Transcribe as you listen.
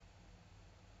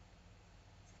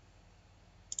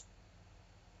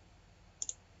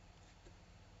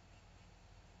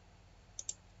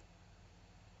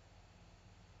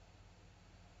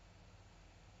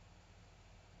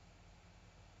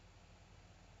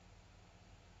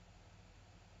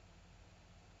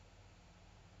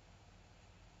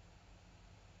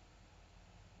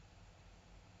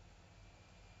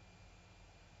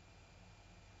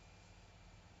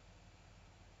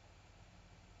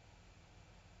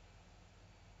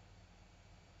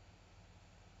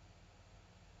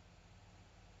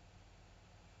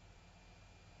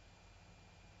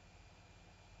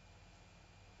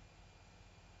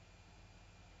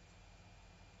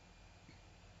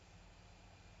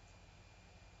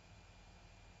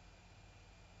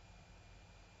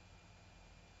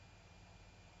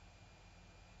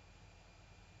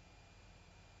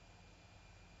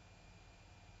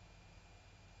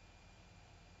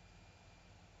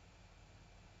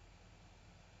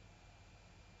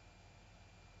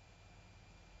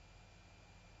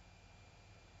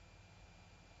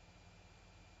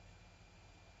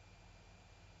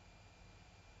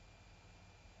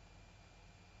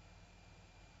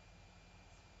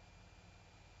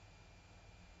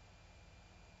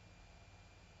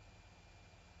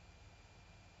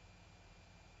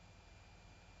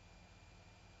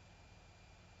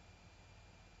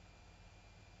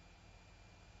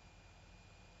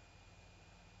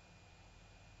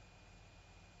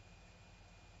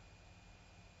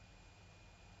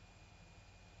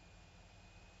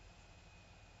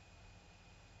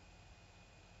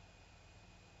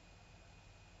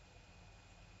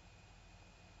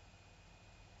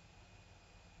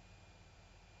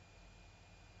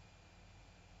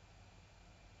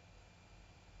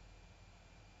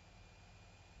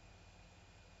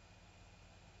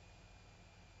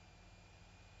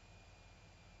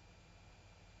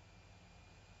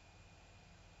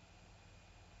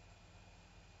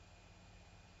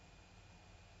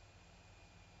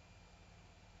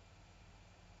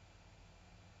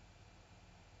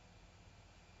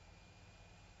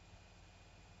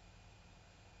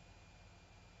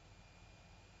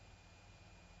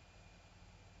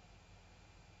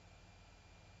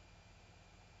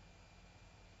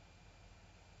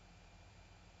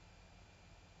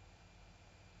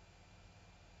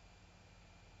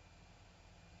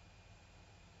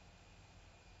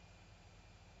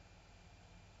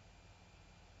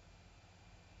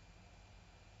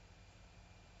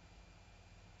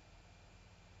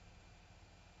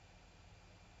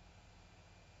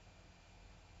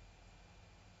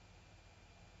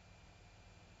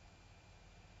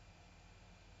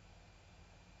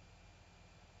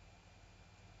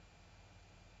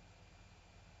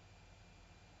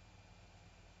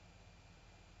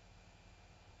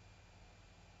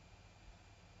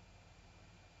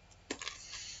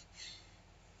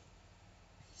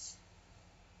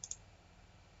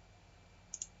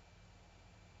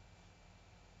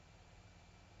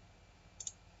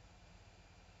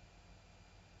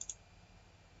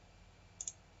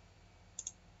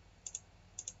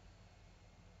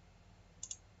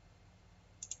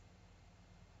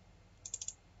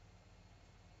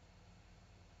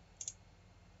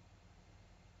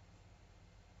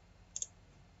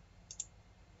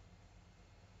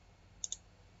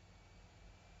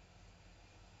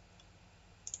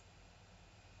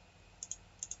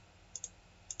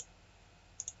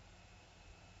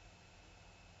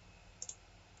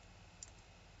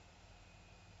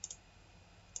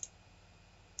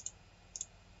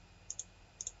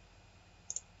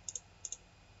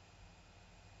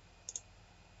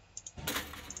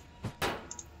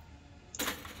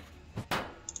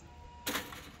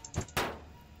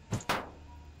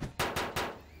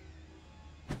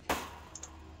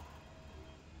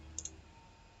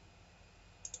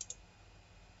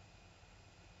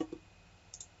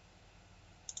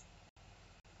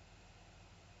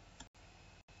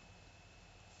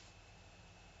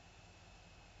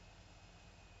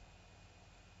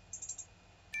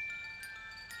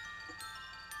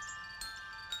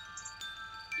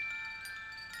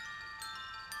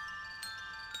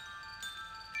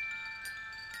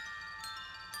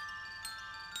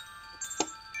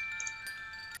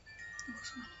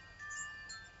this one.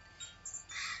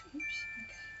 Oops,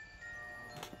 okay.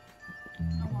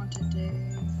 I want to do...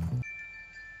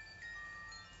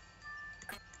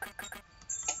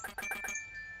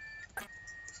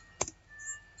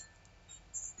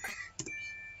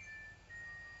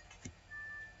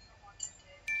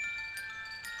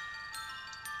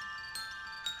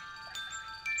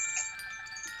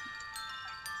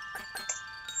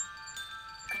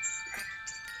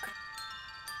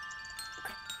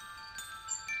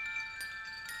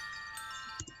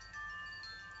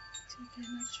 Okay,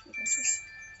 let's try this.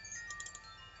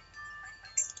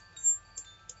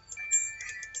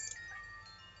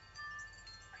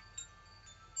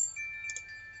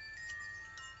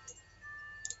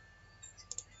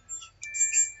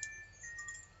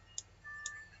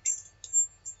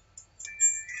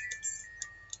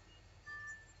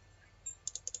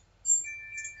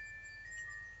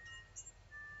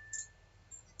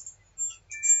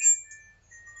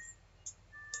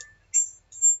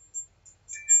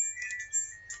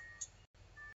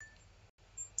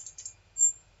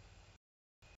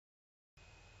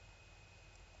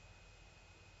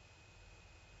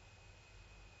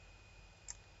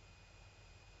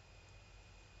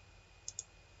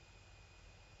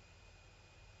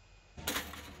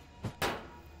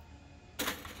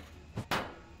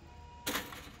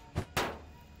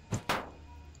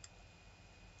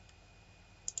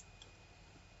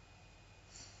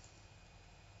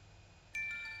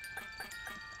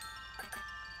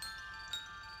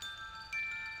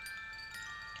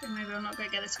 Okay, maybe I'm not going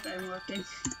to get this phone working.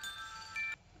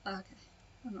 Okay,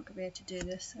 I'm not going to be able to do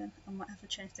this then. I might have to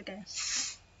change the game.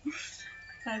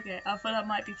 Okay, I thought that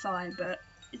might be fine, but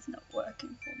it's not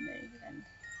working for me and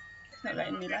it's not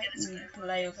letting me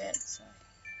play with it, so...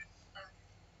 Okay, I'm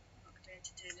not going to be able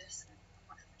to do this then. I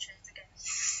might have to change the game.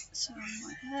 So I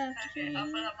might have to do... I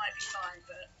thought that might be fine,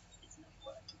 but it's not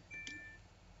working for me.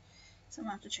 So I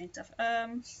might have to change stuff.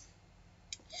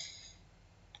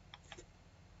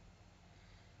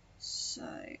 So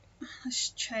let's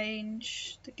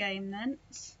change the game then.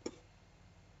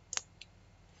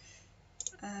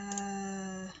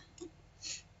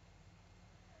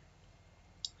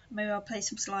 Maybe I'll play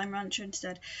some Slime Rancher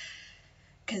instead,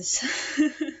 because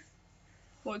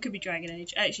or it could be Dragon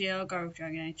Age. Actually, I'll go with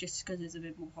Dragon Age just because it's a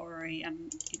bit more horror-y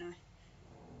and you know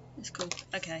it's cool.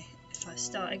 Okay, if I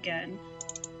start again.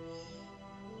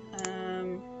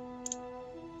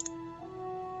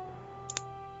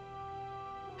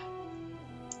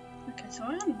 Okay, so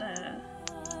I am there.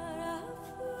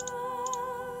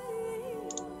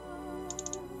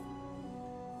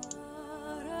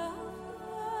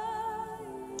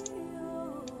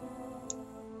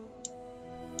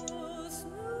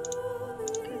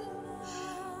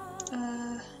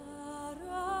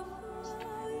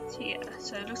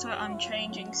 So it looks like I'm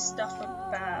changing stuff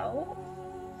about.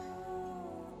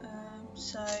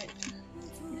 So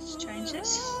let's change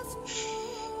this.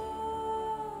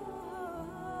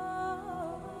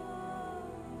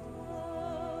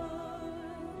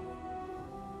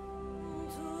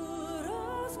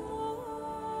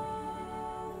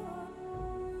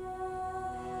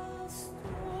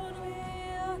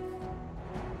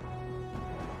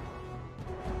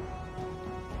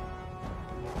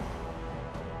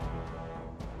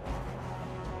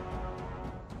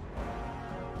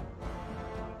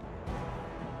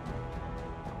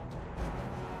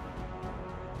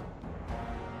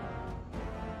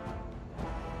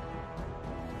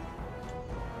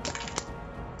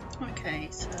 Okay,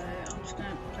 so I'm just going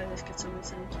to play this because someone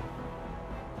said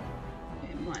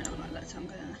it might not like that, so I'm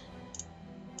going to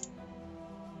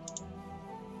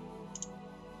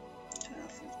turn it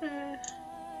off from there.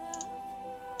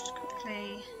 Just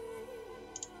quickly.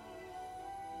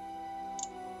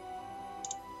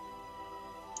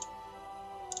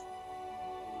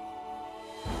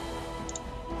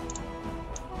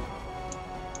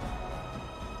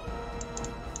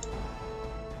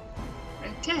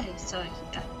 Okay, so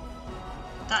yeah.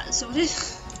 That's sorted.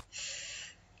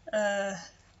 I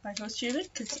feel stupid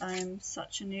because I'm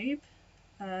such a noob,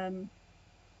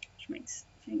 which makes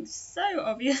things so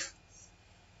obvious.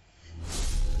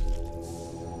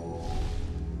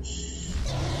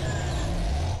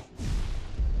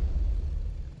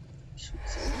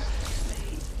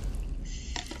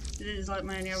 This is like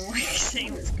my only other way of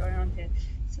seeing what's going on here.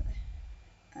 So,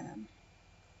 it's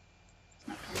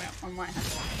not coming up. I might have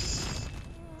to.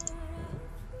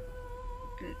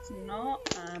 It's not.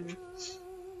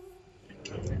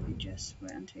 Okay, let me just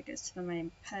wait until it gets to the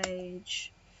main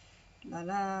page. La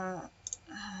la.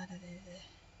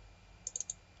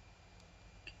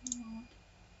 Come on.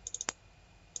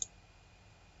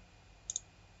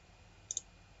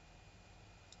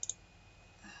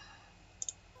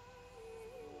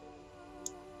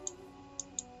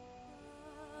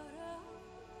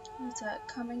 that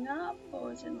coming up,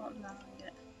 or is it not allowing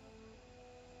it?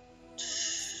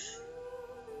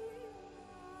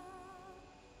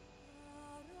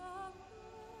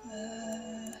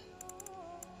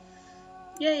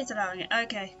 Yeah, it's allowing it.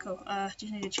 Okay, cool.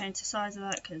 Just need to change the size of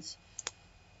that because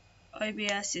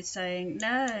OBS is saying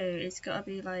no, it's got to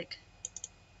be like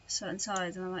a certain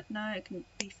size, and I'm like, no, it can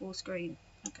be full screen.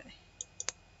 Okay,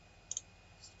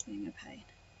 it's being a pain.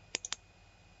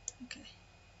 Okay.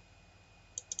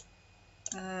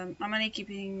 I'm only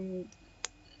keeping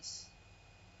this,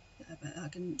 but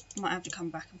might have to come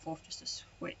back and forth just to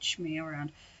switch me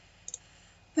around.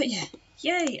 But yeah,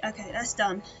 yay! Okay, that's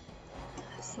done.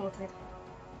 That's sorted.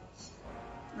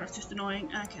 That's just annoying.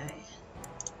 Okay.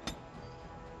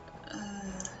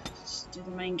 Let's do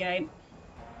the main game.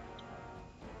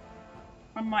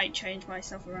 I might change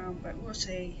myself around, but we'll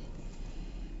see.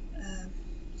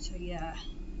 So yeah.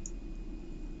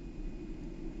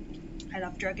 I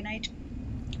love Dragon Age.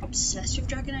 Obsessed with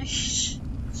Dragon Age.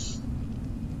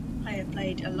 I have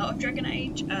played a lot of Dragon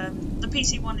Age. The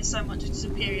PC one is so much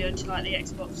superior to like the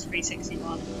Xbox 360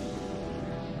 one.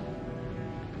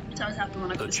 So I was happy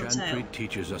when I got this on sale. The Chantry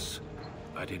teaches us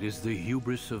that it is the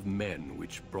hubris of men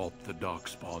which brought the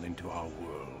Darkspawn into our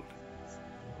world.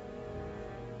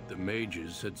 The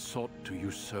mages had sought to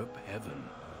usurp heaven,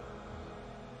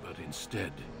 but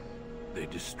instead they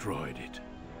destroyed it.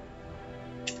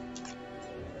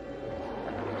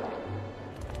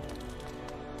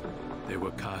 They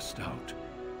were cast out,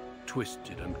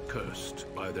 twisted and cursed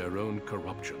by their own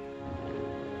corruption.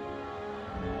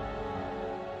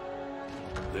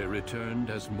 They returned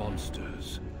as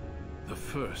monsters, the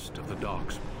first of the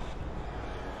Darkspawn.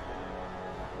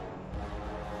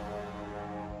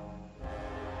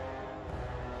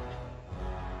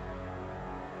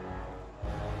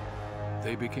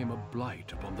 They became a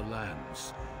blight upon the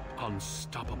lands,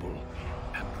 unstoppable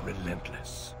and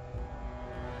relentless.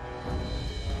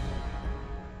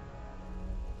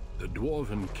 The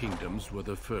Dwarven kingdoms were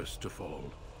the first to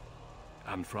fall,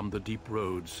 and from the deep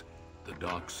roads, the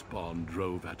Darkspawn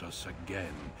drove at us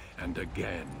again and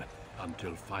again,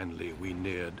 until finally we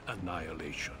neared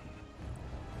annihilation.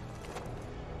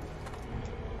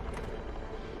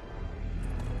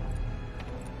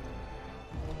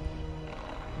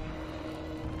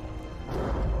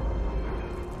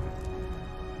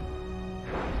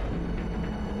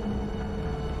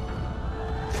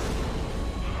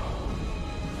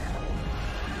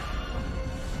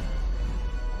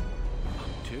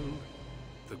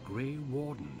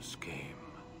 Came.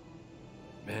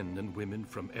 Men and women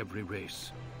from every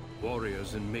race,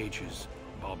 warriors and mages,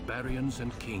 barbarians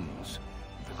and kings.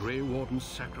 The Grey Wardens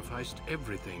sacrificed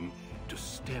everything to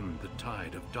stem the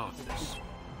tide of darkness,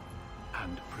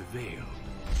 and prevailed.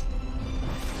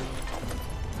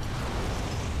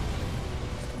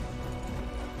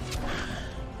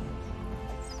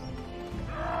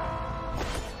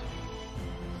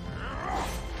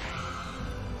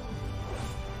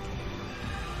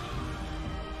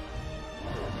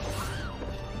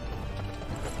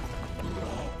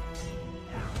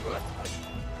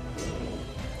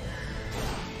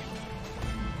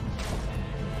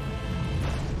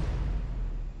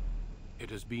 It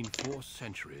has been 4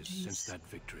 centuries since that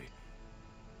victory,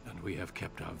 and we have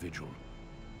kept our vigil.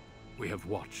 We have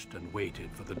watched and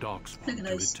waited for the Darkspawn to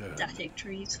return. Static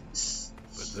trees.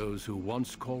 But those who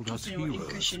once called us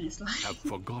heroes have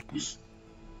forgotten.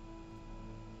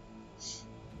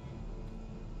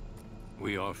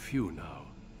 We are few now,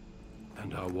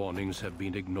 and our warnings have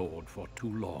been ignored for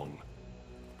too long.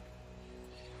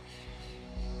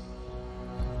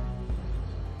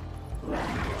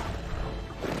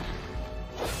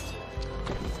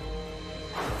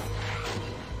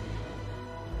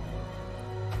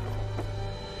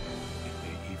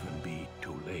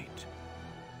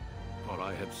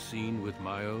 I have seen with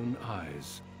my own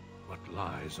eyes what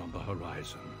lies on the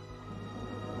horizon.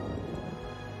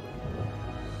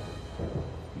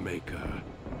 Maker,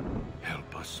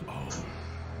 help us all.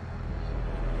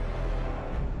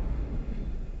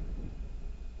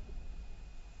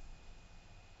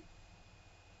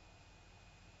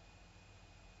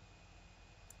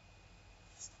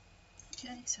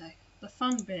 Okay, so the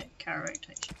fun bit,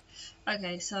 characterization.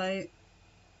 Okay, so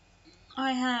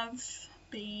I have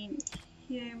been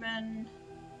human,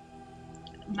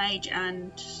 mage,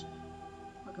 and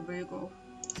like a Rugel.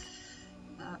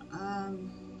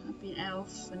 I've been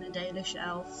elf and a Dalish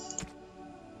elf.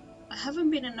 I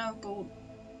haven't been a noble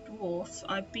dwarf.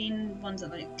 I've been ones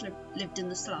that like lived in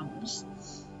the slums.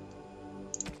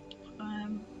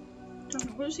 Don't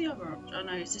know, what was the other option? I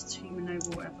know it's just human,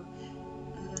 noble, whatever.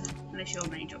 Unless you're a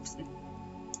mage, obviously.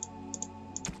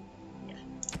 Yeah.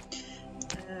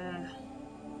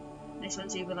 This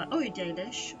one's either like, oh, you're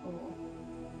Dalish, or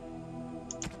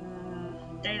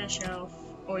Dalish elf,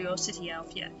 or your city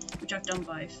elf, yeah, which I've done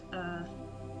both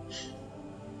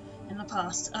in the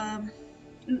past.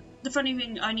 The funny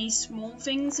thing, only small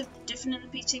things are different in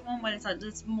the PT one, where it's like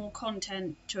there's more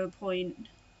content to a point.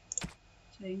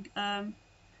 Thing. I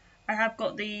have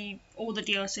got all the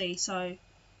DLC, so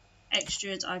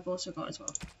extras I've also got as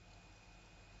well.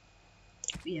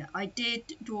 But yeah, I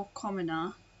did Dwarf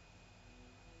Commoner.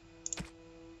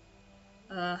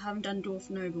 Haven't done Dwarf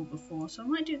Noble before, so I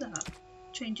might do that.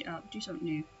 Change it up, do something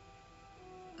new.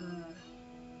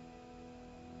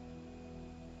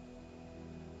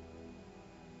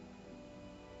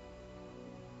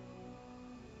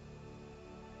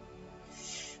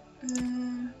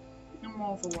 I'm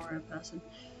more of a warrior person.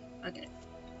 Okay.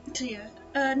 So yeah,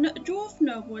 Dwarf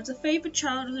Noble is a favoured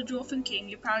child of the Dwarfen King.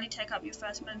 You proudly take up your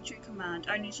first military command,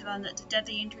 only to learn that the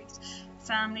deadly intrigues,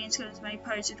 family and skills may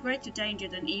pose a greater danger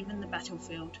than even the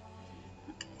battlefield.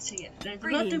 Okay, so yeah, there's a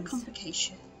lot of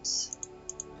complications.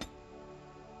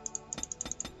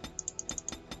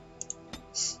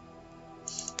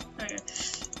 Okay,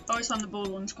 I always find the ball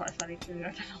ones quite funny too,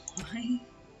 I don't know why.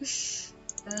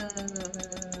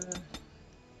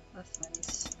 Her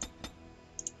face.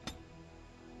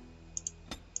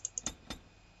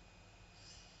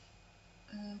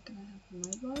 Can I have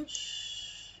my brush?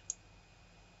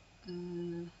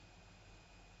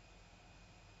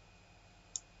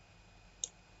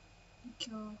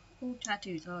 Kill all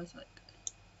tattoos. I was like,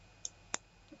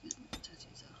 don't know what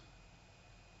tattoos are.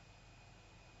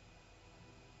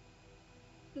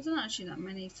 There's not actually that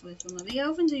many for this one. The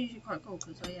elfins are usually quite cool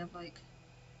because they have like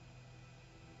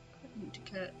quite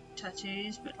intricate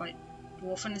tattoos, but like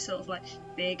dwarfen is sort of like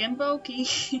big and bulky.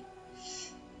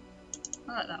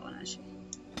 I like that one actually.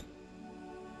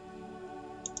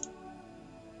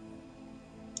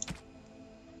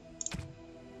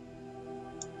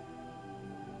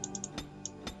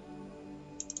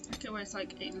 Where it's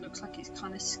like it looks like it's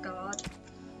kind of scarred.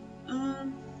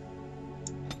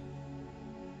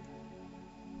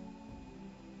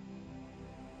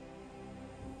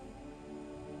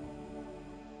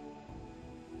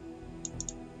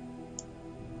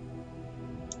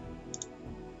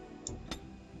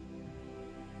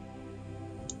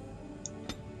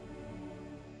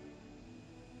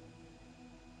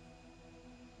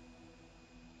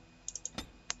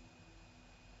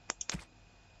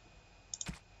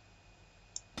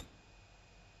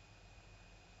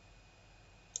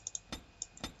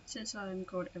 Since I'm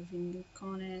called everything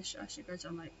Cornish, I should go to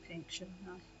like pink, shouldn't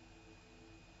I?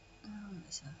 Oh,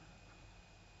 what's that?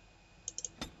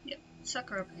 Yep,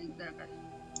 Sakura pink, there we go.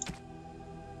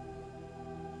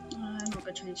 I'm not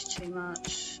going to change too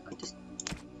much, I just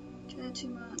care too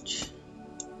much.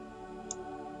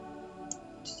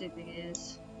 Just do big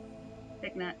ears,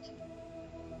 big neck,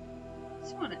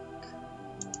 small neck.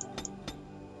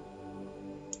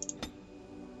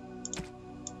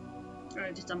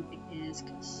 I just done big ears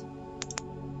because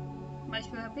most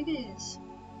people have big ears.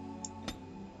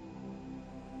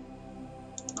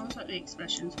 I always like the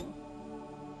expressions more.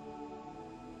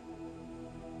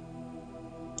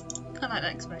 I like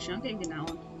that expression, I'll give you that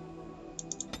one.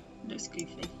 It looks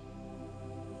goofy.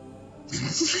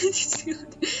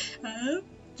 How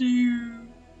do?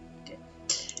 Okay.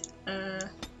 I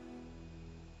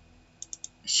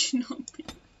should not be.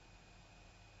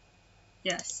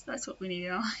 Yes, that's what we need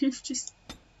in our life. Just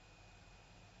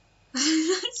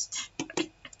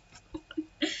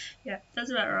yeah,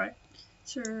 that's about right.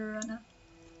 Serena.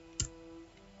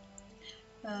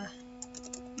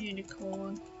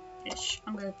 Unicorn-ish.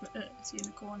 I'm gonna put it's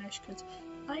unicorn-ish because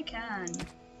I can.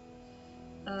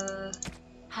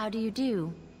 How do you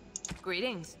do?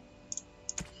 Greetings.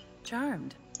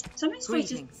 Charmed. Some of these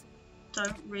voices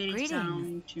don't really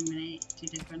sound too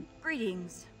different.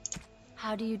 Greetings.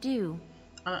 How do you do?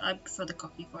 I prefer the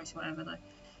cocky voice, whatever though.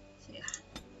 So yeah.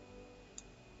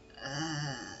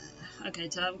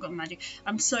 Okay, so I've got magic.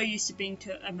 I'm so used to being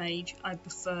a mage. I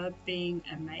prefer being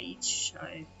a mage, so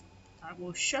that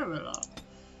will show a lot.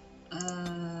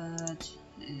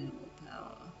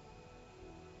 Power.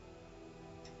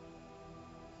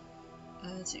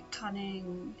 Is it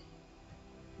cunning?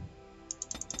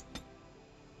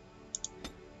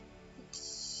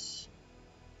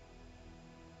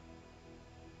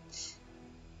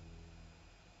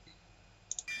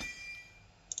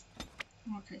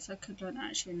 Okay, so I could learn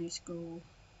actually a new school.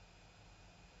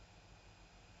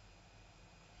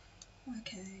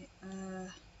 Okay,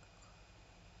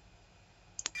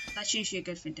 that's usually a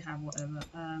good thing to have, whatever.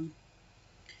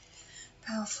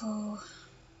 Powerful,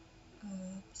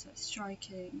 so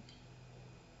striking.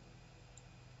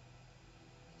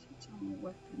 I'm a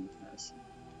weapon person.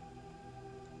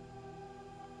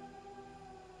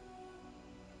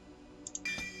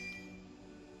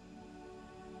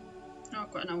 Oh,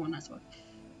 I've got another one as well.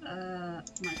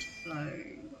 Might blow.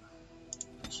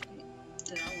 Actually,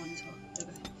 do that one as well.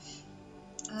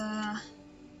 Okay.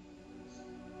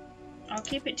 I'll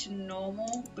keep it to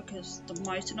normal because the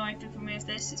most annoying thing for me with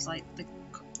this is like the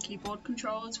keyboard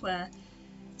controls, where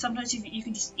sometimes you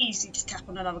can just easily just tap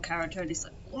on another character and it's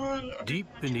like, what? Deep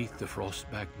beneath the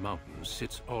frost-backed mountains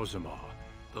sits Orzammar,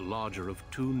 the larger of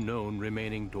two known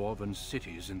remaining dwarven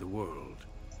cities in the world.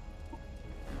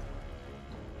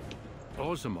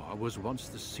 Orzammar was once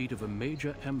the seat of a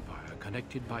major empire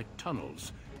connected by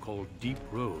tunnels called deep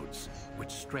roads,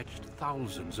 which stretched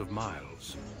thousands of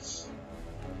miles.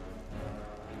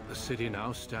 The city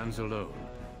now stands alone,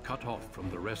 cut off from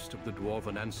the rest of the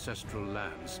dwarven ancestral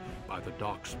lands by the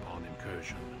Darkspawn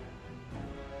incursion.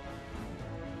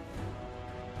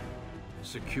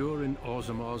 Secure in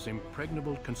Orzammar's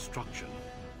impregnable construction,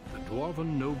 the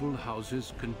dwarven noble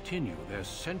houses continue their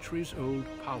centuries-old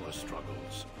power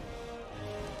struggles.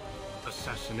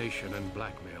 Assassination and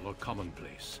blackmail are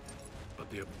commonplace, but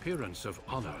the appearance of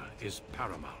honor is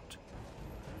paramount.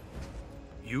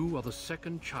 You are the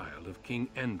second child of King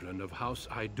Endren of House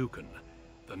Aiducan,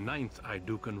 the 9th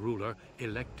Aiducan ruler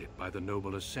elected by the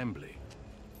Noble Assembly.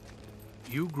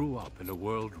 You grew up in a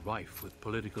world rife with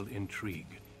political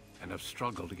intrigue and have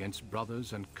struggled against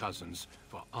brothers and cousins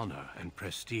for honor and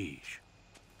prestige.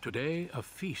 Today, a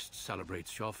feast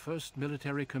celebrates your first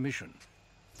military commission,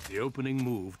 the opening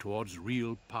move towards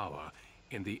real power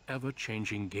in the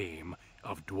ever-changing game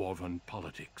of dwarven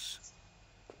politics.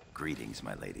 Greetings,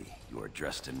 my lady. You are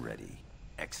dressed and ready.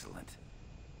 Excellent.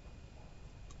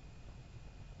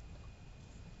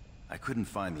 I couldn't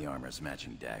find the armor's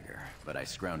matching dagger, but I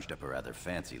scrounged up a rather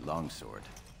fancy longsword.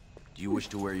 Do you wish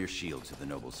to wear your shield to the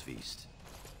noble's feast?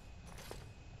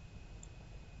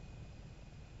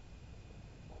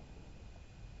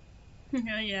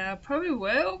 Yeah, I probably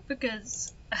will,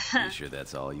 because... You sure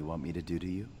that's all you want me to do to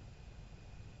you?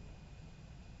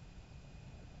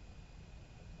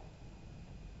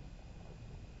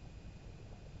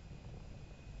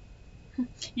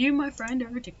 You, my friend, are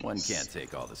ridiculous. One can't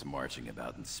take all this marching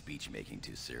about and speech-making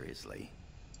too seriously.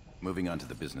 Moving on to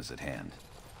the business at hand.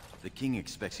 The king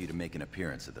expects you to make an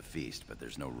appearance at the feast, but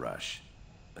there's no rush.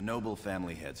 The noble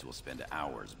family heads will spend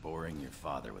hours boring your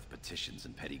father with petitions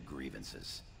and petty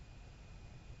grievances.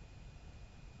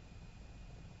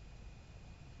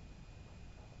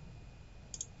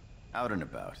 Out and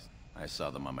about. I saw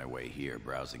them on my way here,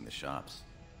 browsing the shops.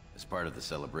 As part of the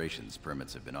celebrations,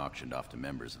 permits have been auctioned off to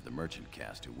members of the merchant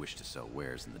caste who wish to sell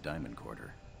wares in the Diamond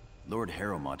Quarter. Lord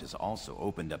Harrowmont has also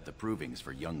opened up the provings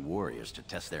for young warriors to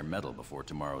test their mettle before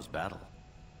tomorrow's battle.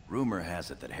 Rumor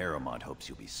has it that Harrowmont hopes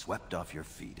you'll be swept off your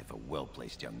feet if a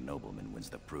well-placed young nobleman wins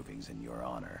the provings in your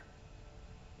honor.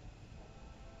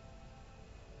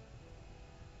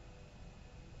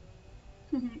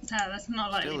 No, that's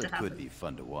not likely Still, to it happen. could be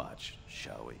fun to watch,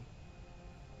 shall we?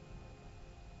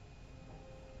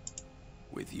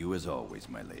 With you as always,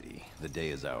 my lady. The day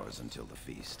is ours until the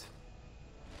feast.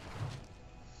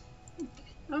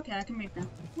 Okay, I can move now.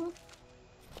 Well,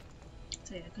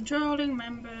 so yeah, controlling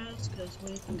members, because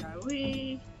we can go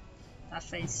we. That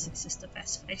face is just the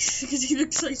best face, because he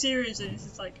looks so serious and it's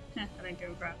just like, I don't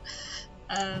give a crap.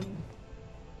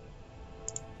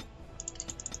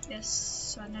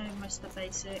 Yes, I know most of the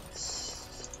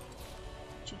basics.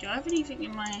 Do I have anything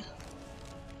in my...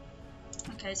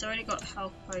 Okay, so I already got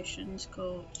health potions,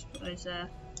 cool, just put those there.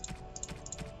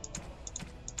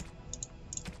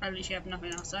 I literally have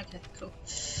nothing else, okay, cool.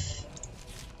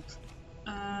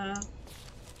 Oh,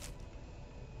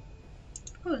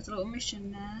 there's a little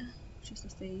mission there, which is the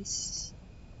feast.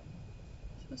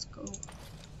 So that's cool.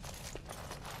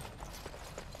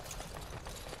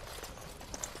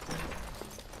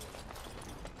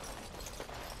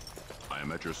 I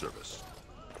am at your service.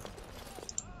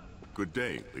 Good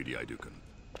day, Lady Aiducan.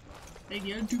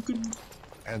 Lady Aiducan.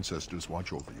 Ancestors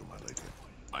watch over you, my lady.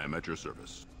 I am at your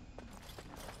service.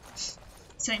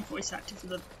 Same voice actor for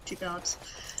the two guards.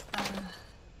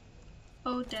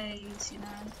 Old days, you know.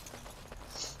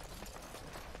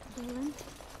 Balin?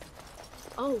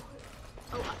 Oh,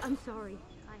 I'm sorry.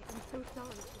 I'm so sorry.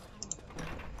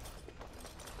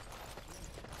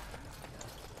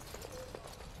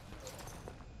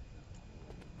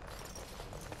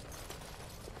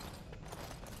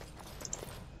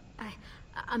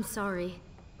 I'm sorry.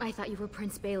 I thought you were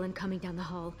Prince Balin coming down the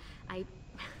hall.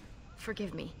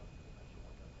 Forgive me.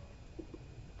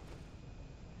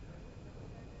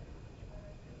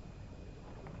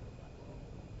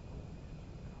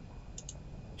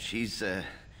 She's,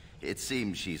 it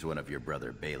seems she's one of your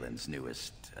brother Balin's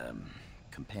newest,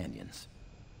 companions.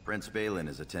 Prince Balin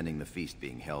is attending the feast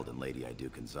being held in Lady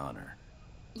Iduken's honor.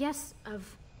 Yes,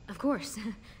 of course.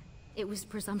 It was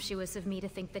presumptuous of me to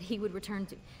think that he would return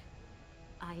to...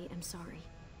 I am sorry.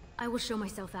 I will show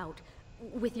myself out.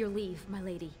 With your leave, my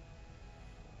lady.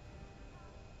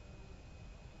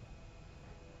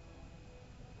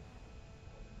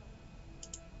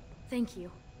 Thank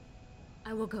you.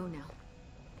 I will go now.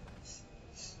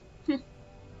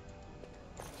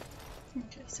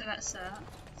 Okay, so that's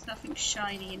there's nothing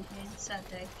shiny in here, sad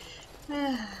day.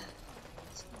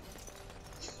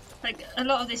 Like, a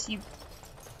lot of this you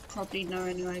probably know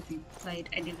anyway if you played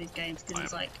any of these games, because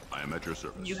it's like... I am at your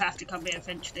service. You have to come here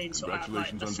eventually and sort out,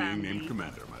 like, the Congratulations on family being named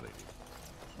commander, my lady.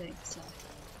 thing, so...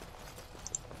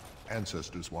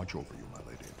 Ancestors watch over you, my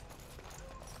lady.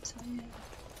 So, yeah.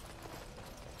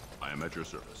 I am at your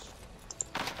service.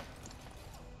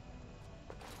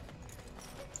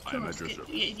 I Of am at course, your service.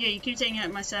 yeah, you keep saying you're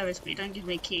at my service, but you don't give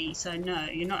me a key, so no,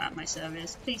 you're not at my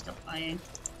service. Please stop lying.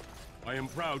 I am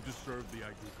proud to serve the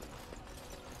Iduken.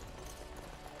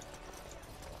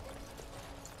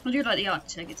 I do like the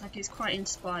architect, it's like he's quite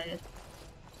inspired.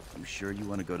 You sure you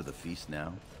want to go to the feast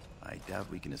now? I doubt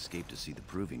we can escape to see the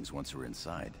provings once we're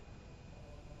inside.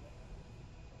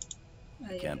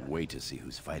 Oh, yeah. Can't wait to see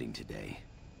who's fighting today.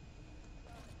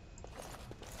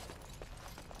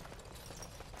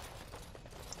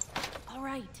 All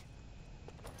right.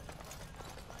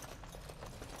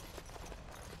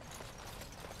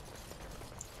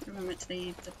 Remember to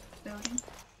leave the building.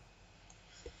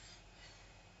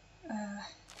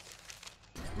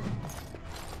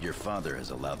 Your father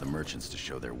has allowed the merchants to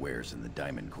show their wares in the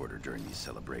Diamond Quarter during these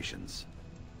celebrations.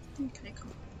 Okay,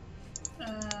 cool.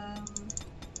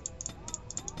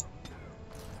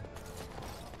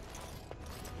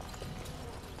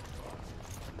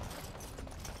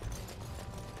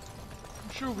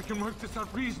 I'm sure we can work this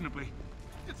out reasonably.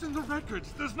 It's in the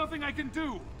records. There's nothing I can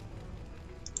do.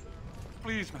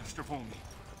 Please, Master Volney.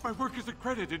 My work is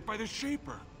accredited by the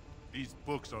Shaper. These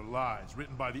books are lies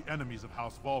written by the enemies of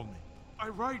House Volney. I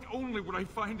write only what I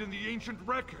find in the ancient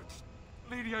records.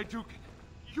 Lady Iduken,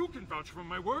 you can vouch for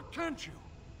my work, can't you?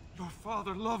 Your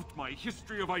father loved my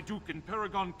History of Iduken,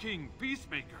 Paragon King,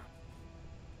 Peacemaker.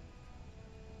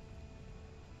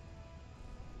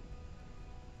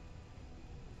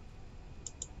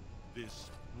 This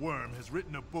worm has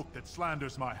written a book that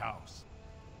slanders my house.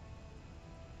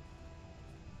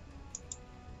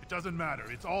 It doesn't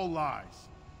matter, it's all lies.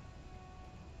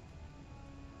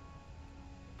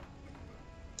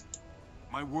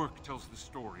 My work tells the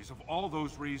stories of all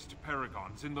those raised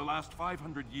paragons in the last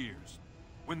 500 years.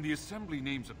 When the Assembly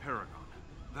names a paragon,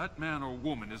 that man or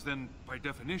woman is then, by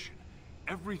definition,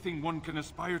 everything one can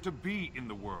aspire to be in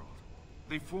the world.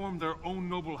 They form their own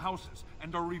noble houses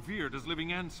and are revered as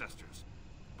living ancestors.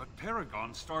 But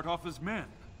paragons start off as men.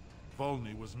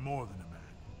 Volney was more than a man.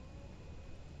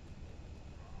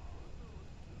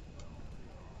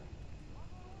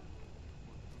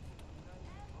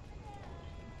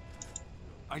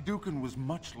 Iduken was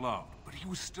much loved, but he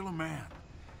was still a man.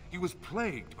 He was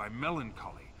plagued by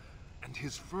melancholy, and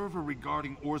his fervor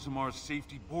regarding Orzamar's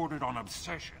safety bordered on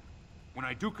obsession. When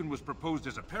Iduken was proposed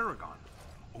as a paragon,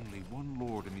 only one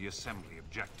lord in the Assembly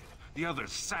objected. The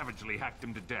others savagely hacked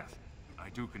him to death.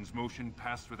 Iduken's motion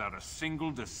passed without a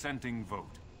single dissenting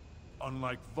vote.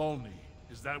 Unlike Volney,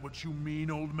 is that what you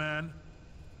mean, old man?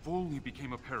 Volney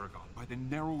became a paragon by the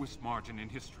narrowest margin in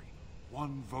history.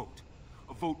 One vote.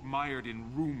 A vote mired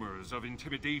in rumors of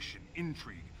intimidation,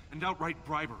 intrigue, and outright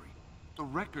bribery. The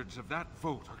records of that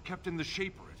vote are kept in the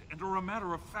Shaperate and are a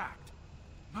matter of fact.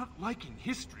 Not liking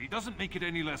history doesn't make it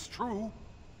any less true.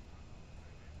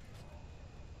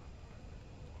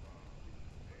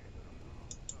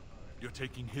 You're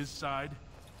taking his side?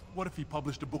 What if he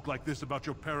published a book like this about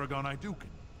your paragon Iduken?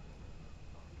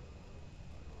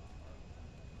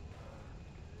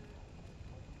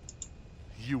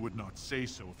 You would not say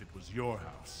so if it was your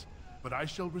house, but I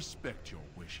shall respect your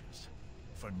wishes.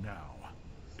 For now,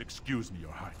 excuse me,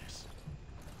 Your Highness.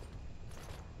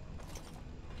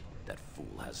 That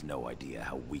fool has no idea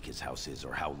how weak his house is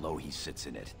or how low he sits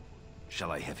in it.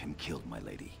 Shall I have him killed, my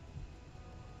lady?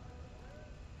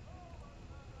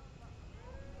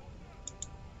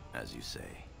 As you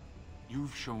say.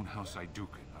 You've shown House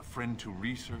Iduken a friend to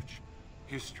research,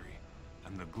 history,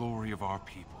 and the glory of our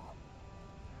people.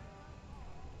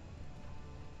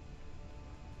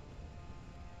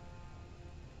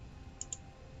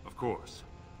 Of course.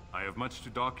 I have much to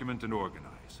document and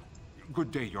organize.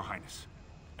 Good day, Your Highness.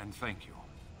 And thank you.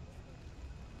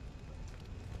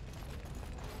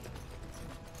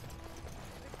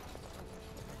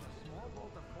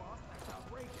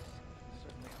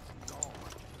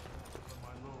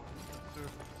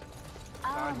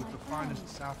 dyed with the finest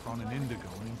saffron and indigo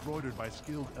and embroidered by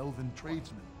skilled elven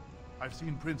tradesmen. I've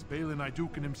seen Prince Balin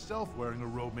Iduken himself wearing a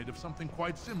robe made of something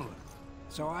quite similar.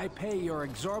 So I pay your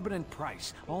exorbitant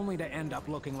price, only to end up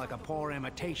looking like a poor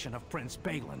imitation of Prince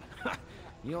Balin.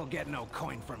 You'll get no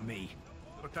coin from me.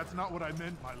 But that's not what I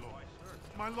meant, my lord.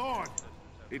 My lord!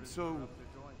 It's so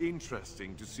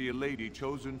interesting to see a lady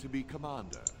chosen to be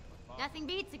commander. Nothing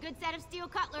beats a good set of steel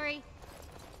cutlery.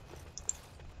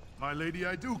 My Lady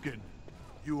Iduken,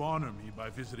 you honor me by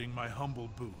visiting my humble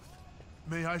booth.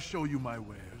 May I show you my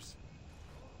wares?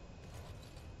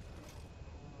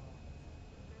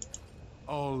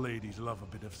 All ladies love a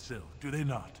bit of silk, do they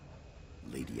not?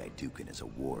 Lady Iduken is a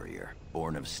warrior,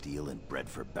 born of steel and bred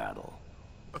for battle.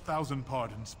 1,000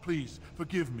 pardons. Please,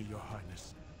 forgive me, your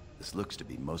highness. This looks to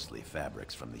be mostly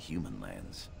fabrics from the human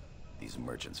lands. These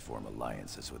merchants form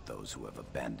alliances with those who have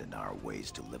abandoned our ways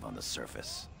to live on the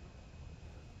surface.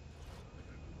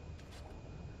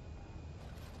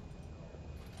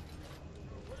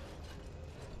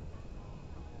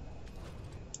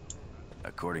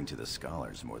 According to the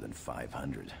scholars, more than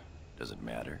 500. Does it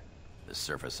matter? The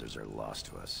surfacers are lost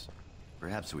to us.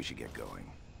 Perhaps we should get going.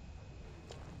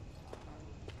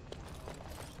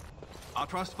 Our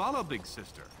trust follow, big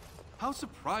sister. How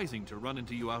surprising to run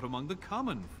into you out among the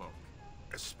common folk.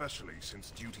 Especially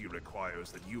since duty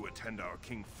requires that you attend our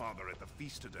King Father at the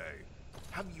feast today.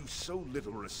 Have you so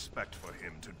little respect for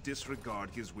him to disregard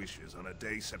his wishes on a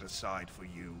day set aside for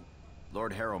you?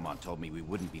 Lord Harrowmont told me we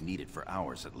wouldn't be needed for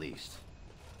hours at least.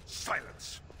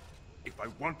 Silence! If I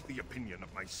want the opinion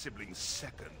of my siblings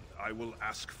second, I will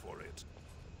ask for it.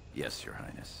 Yes, your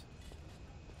highness.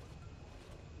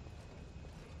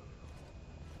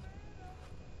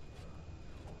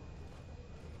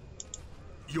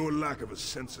 Your lack of a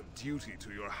sense of duty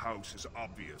to your house is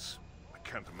obvious. I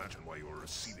can't imagine why you're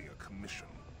receiving a commission.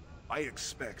 I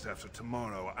expect after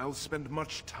tomorrow I'll spend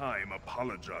much time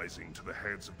apologizing to the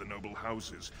heads of the noble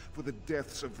houses for the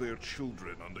deaths of their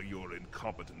children under your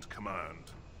incompetent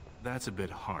command. That's a bit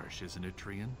harsh, isn't it,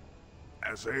 Trian?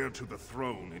 As heir to the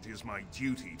throne, it is my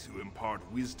duty to impart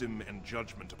wisdom and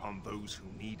judgment upon those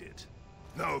who need it.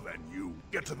 Now then, you,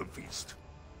 get to the feast.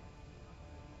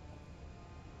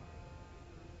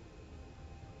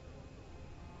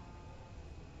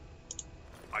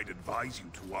 I'd advise you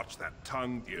to watch that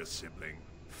tongue, dear sibling.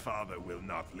 Father will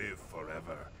not live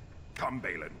forever. Come,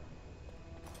 Balin.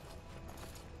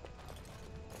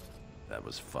 That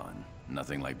was fun.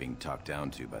 Nothing like being talked down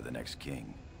to by the next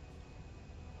king.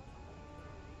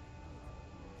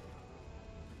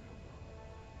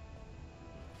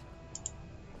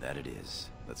 That it is.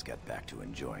 Let's get back to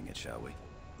enjoying it, shall we?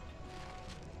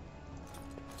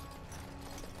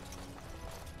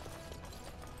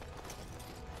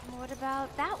 What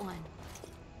about that one?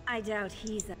 I doubt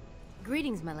he's a...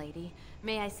 Greetings, my lady.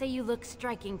 May I say you look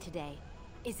striking today.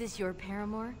 Is this your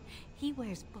paramour? He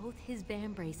wears both his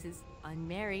vambraces,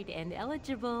 unmarried and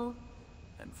eligible.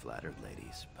 I'm flattered,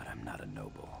 ladies, but I'm not a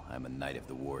noble. I'm a knight of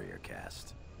the warrior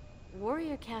caste.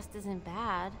 Warrior caste isn't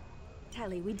bad.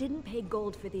 Tally, we didn't pay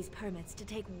gold for these permits to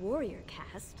take warrior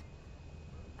caste.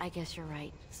 I guess you're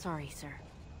right. Sorry, sir.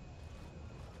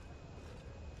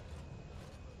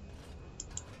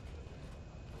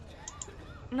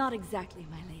 Not exactly,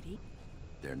 my lady.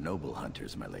 They're noble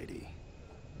hunters, my lady.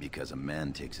 Because a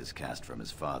man takes his caste from his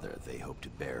father, they hope to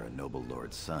bear a noble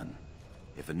lord's son.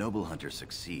 If a noble hunter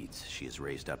succeeds, she is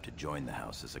raised up to join the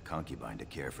house as a concubine to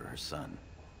care for her son.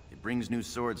 It brings new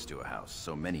swords to a house,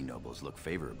 so many nobles look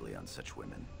favorably on such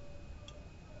women.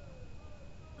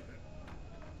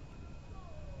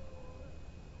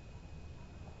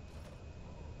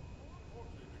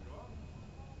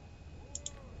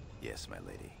 Yes, my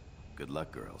lady. Good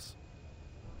luck, girls.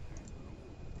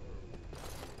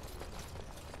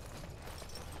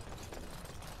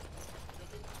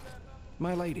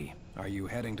 My lady, are you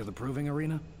heading to the proving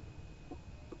arena?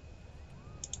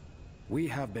 We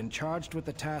have been charged with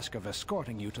the task of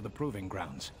escorting you to the proving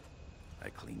grounds. I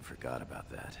clean forgot about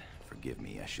that. Forgive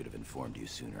me, I should have informed you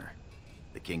sooner.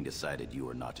 The king decided you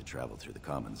were not to travel through the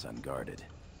commons unguarded.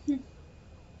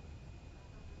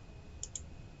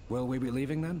 Will we be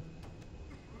leaving then?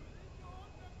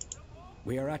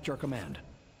 We are at your command.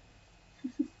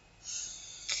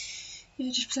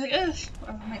 You just be like, oh,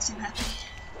 whatever makes him happy.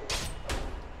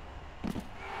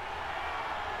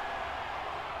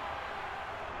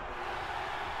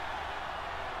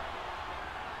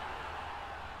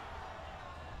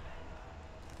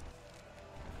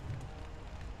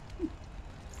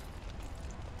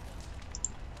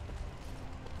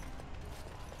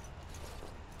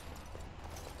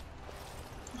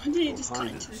 Why did you just cut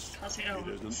into this?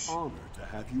 It is an honor to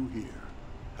have you here.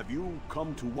 Have you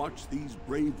come to watch these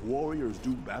brave warriors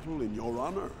do battle in your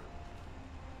honor?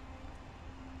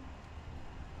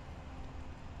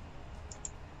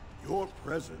 Your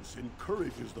presence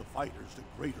encourages the fighters to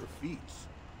greater feats.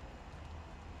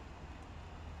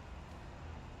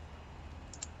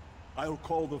 I'll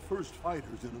call the first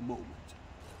fighters in a moment.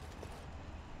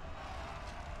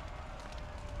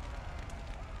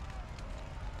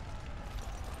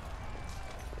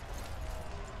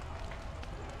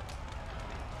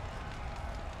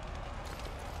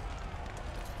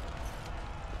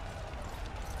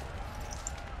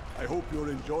 I hope you're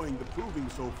enjoying the proving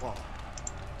so far.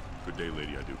 Good day,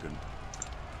 Lady Adukin.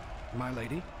 My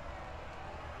lady?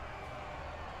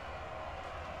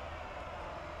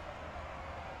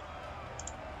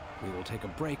 We will take a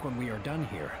break when we are done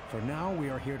here. For now, we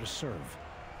are here to serve.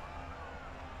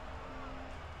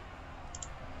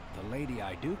 The Lady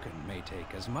Adukin may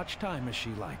take as much time as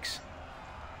she likes.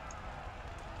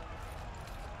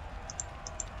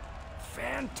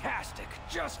 Fantastic!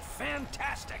 Just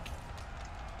fantastic!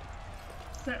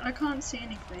 But I can't see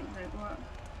anything, like what?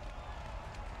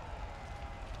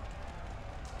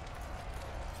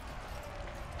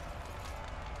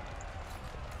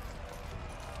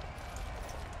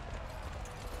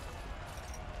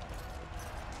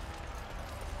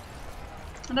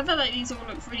 And I feel like these all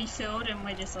look really filled and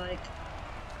we're just like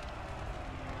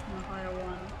on a higher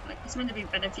one. Like it's meant to be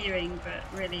better viewing,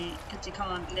 but really, because you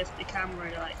can't lift the camera,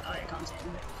 you're like, oh, you can't see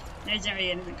anything. There isn't really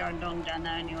anything going on down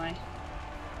there anyway.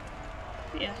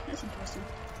 But yeah, that's interesting.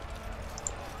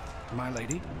 My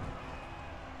lady?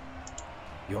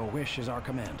 Your wish is our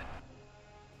command.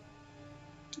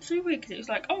 It's really weird because it was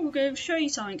like, oh, we're going to show you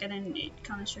something, and then it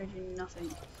kind of showed you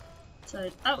nothing. So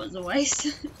that was a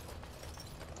waste.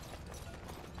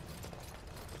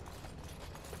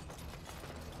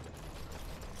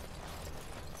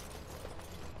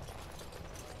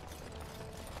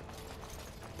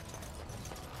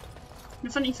 The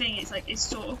funny thing is, like, it's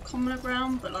sort of common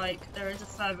ground, but like there is a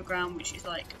further ground which is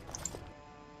like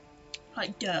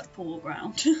dirt pool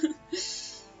ground.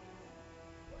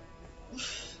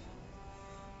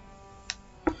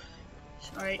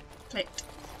 Sorry, click.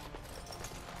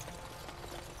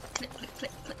 Click, click,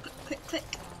 click, click, click, click, click.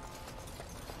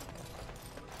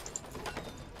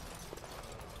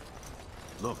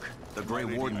 Look, the Grey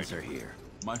Wardens are here.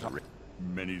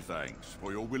 Many thanks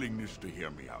for your willingness to hear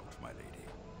me out, my lady.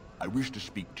 I wish to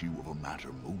speak to you of a matter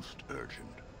most urgent.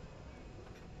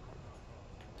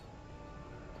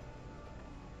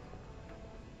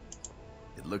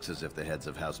 It looks as if the heads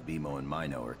of House Bimo and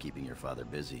Mino are keeping your father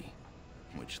busy,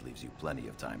 which leaves you plenty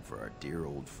of time for our dear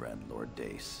old friend, Lord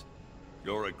Dace.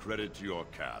 You're a credit to your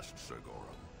caste, Sir Gorham.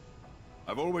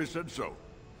 I've always said so.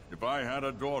 If I had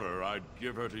a daughter, I'd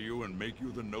give her to you and make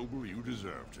you the noble you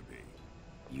deserve to be.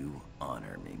 You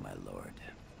honor me, my lord.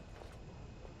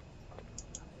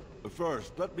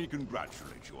 First, let me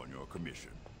congratulate you on your commission.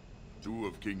 2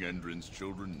 of King Endrin's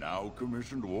children now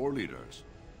commissioned war leaders.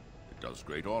 It does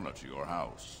great honor to your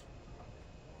house.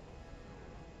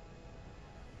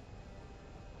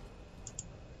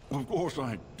 Of course,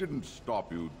 I didn't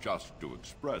stop you just to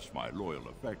express my loyal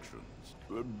affections.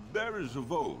 There is a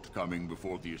vote coming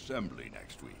before the Assembly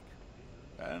next week.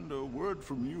 And a word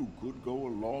from you could go a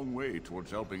long way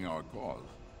towards helping our cause.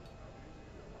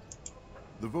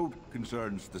 The vote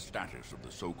concerns the status of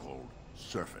the so-called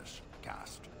surface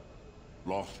caste.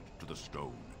 Lost to the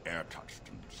stone, air-touched,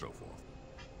 and so forth.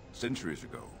 Centuries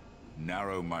ago,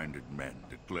 narrow-minded men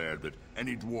declared that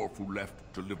any dwarf who left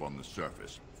to live on the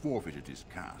surface forfeited his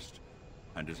caste,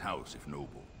 and his house if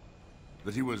noble.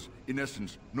 That he was, in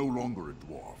essence, no longer a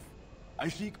dwarf. I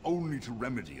seek only to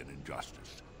remedy an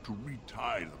injustice, to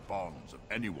retie the bonds of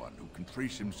anyone who can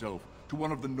trace himself to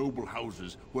one of the noble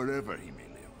houses wherever he may live.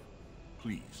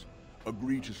 Please,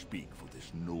 agree to speak for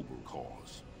this noble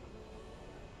cause.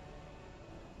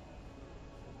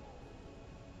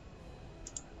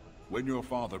 When your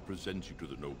father presents you to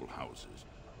the noble houses,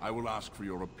 I will ask for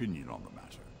your opinion on the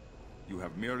matter. You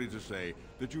have merely to say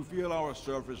that you feel our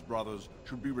surface brothers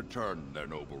should be returned their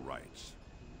noble rights.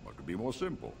 What could be more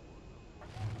simple?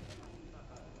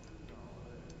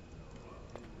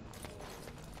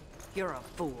 You're a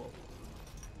fool.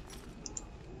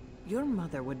 Your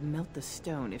mother would melt the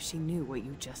stone if she knew what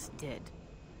you just did.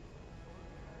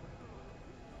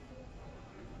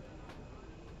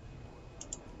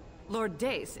 Lord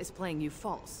Dace is playing you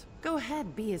false. Go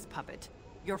ahead, be his puppet.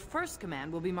 Your first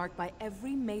command will be marked by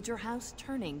every major house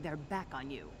turning their back on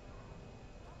you.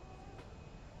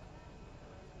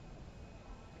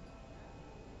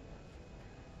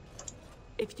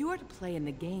 If you are to play in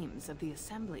the games of the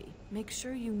Assembly, make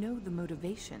sure you know the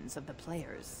motivations of the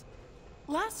players.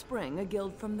 Last spring, a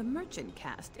guild from the merchant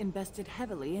caste invested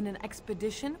heavily in an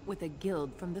expedition with a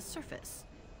guild from the surface.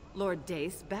 Lord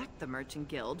Dace backed the merchant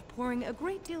guild, pouring a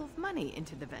great deal of money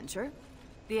into the venture.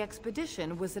 The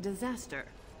expedition was a disaster.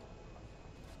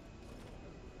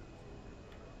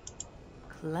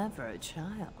 Clever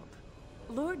child.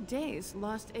 Lord Dace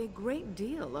lost a great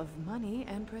deal of money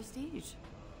and prestige.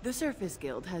 The Surface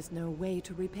Guild has no way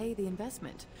to repay the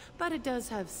investment, but it does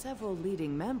have several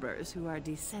leading members who are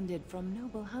descended from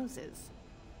noble houses.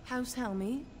 House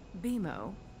Helmi,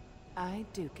 Bimo,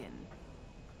 Iduken.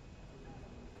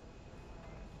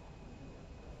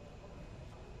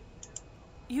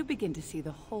 You begin to see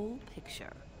the whole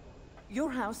picture. Your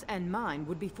house and mine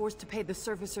would be forced to pay the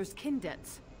Surfacer's kin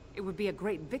debts. It would be a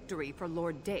great victory for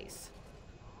Lord Dace.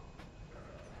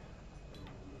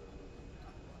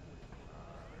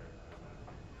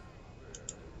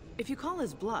 If you call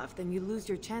his bluff, then you lose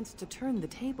your chance to turn the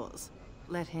tables.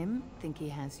 Let him think he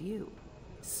has you.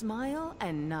 Smile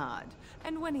and nod,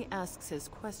 and when he asks his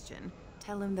question,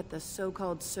 tell him that the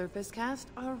so-called surface caste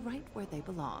are right where they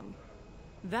belong.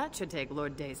 That should take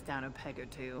Lord Dace down a peg or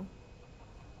two.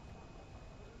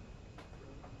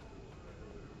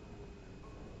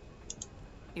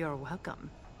 You're welcome.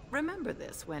 Remember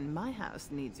this when my house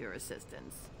needs your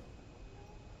assistance.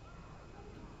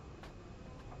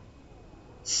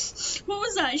 What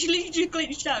was that? She literally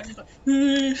just glitched out. Just like,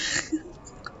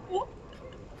 what?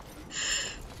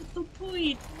 What's the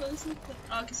point? What is it?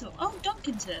 Okay, so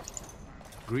Duncan's here.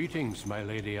 Greetings, my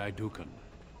lady Iduken.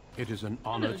 It is an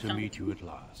honor to meet you at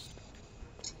last.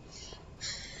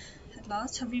 At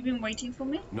last? Have you been waiting for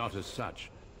me? Not as such,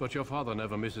 but your father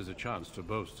never misses a chance to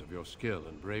boast of your skill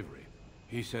and bravery.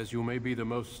 He says you may be the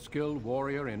most skilled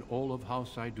warrior in all of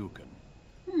House Iduken.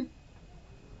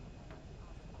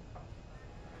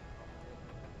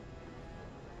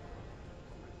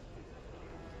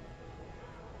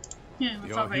 Yeah,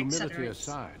 your humility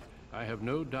aside, I have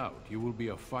no doubt you will be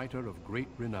a fighter of great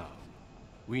renown.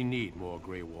 We need more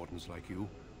Grey Wardens like you,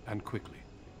 and quickly.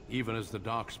 Even as the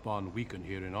Darkspawn weaken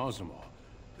here in Orzammar,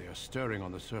 they are stirring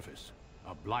on the surface.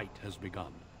 A blight has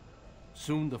begun.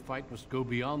 Soon the fight must go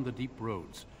beyond the deep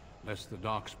roads, lest the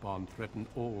Darkspawn threaten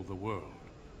all the world.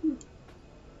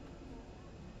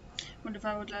 Wonder if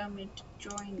I would allow me to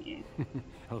join you.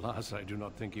 Alas, I do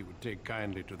not think he would take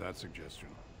kindly to that suggestion.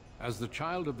 As the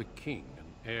child of the king and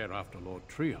heir after Lord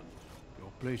Trion,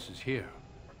 your place is here.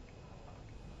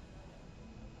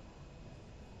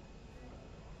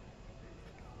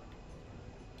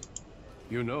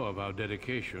 You know of our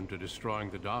dedication to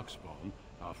destroying the Darkspawn,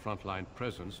 our frontline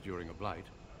presence during a blight.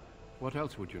 What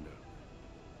else would you know?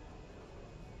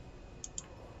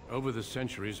 Over the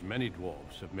centuries, many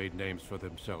dwarves have made names for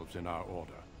themselves in our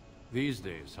order. These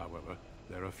days, however,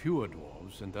 there are fewer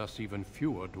dwarves, and thus even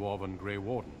fewer dwarven Grey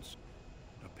Wardens.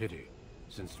 A pity,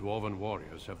 since dwarven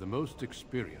warriors have the most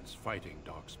experience fighting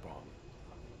Darkspawn.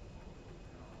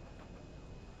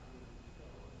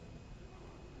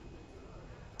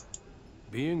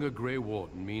 Being a Grey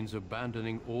Warden means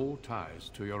abandoning all ties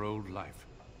to your old life.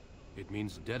 It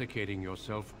means dedicating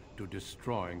yourself to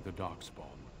destroying the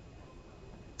Darkspawn.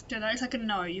 Dude, that looks like a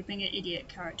no, you're being an idiot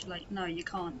character. Like, no, you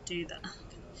can't do that.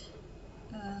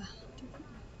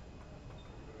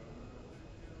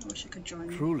 I wish I could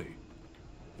join you. Truly?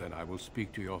 Then I will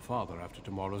speak to your father after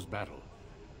tomorrow's battle.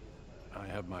 I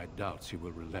have my doubts he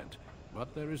will relent,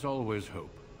 but there is always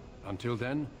hope. Until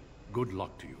then, good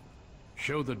luck to you.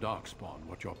 Show the Darkspawn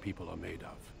what your people are made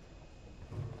of.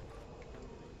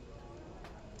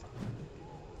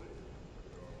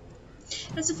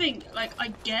 That's the thing, like,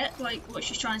 I get, like, what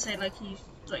she's trying to say, like,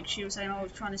 she was saying, oh,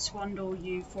 he's trying to swindle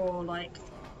you for, like,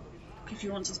 if he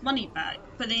wants his money back,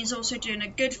 but then he's also doing a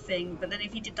good thing, but then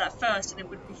if he did that first, then it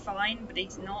would be fine, but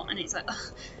he's not, and it's like,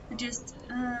 ugh, I just,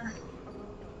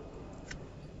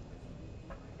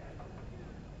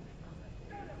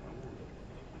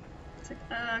 it's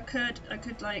like, I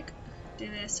could, like, do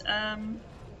this,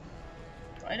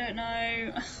 but I don't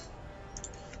know.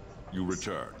 You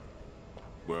return.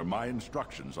 Were my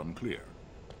instructions unclear?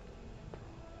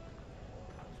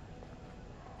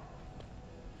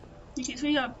 You keep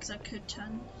me up because I could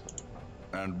turn.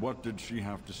 And what did she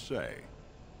have to say?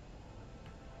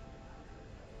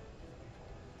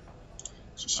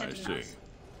 I see.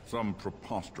 Some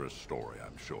preposterous story,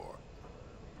 I'm sure.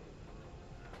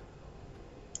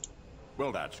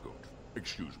 Well, that's good.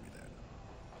 Excuse me then.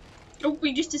 Oh,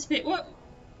 we just disappeared.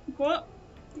 What?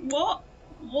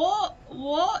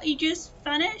 He just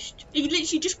vanished? He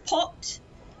literally just popped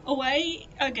away?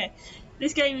 Okay.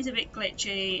 This game is a bit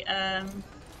glitchy.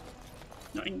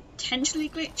 Not intentionally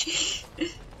glitchy.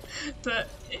 but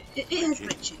it has King,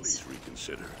 glitches. please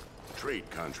reconsider. Trade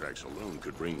contracts alone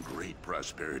could bring great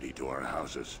prosperity to our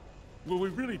houses. Will we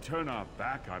really turn our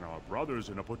back on our brothers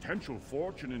and a potential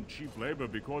fortune in cheap labor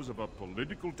because of a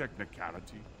political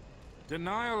technicality?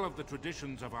 Denial of the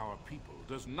traditions of our people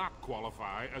does not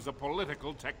qualify as a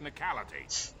political technicality.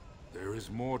 There is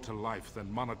more to life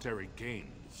than monetary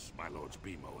gains, my lords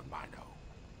Bimo and Mino.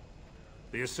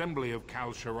 The Assembly of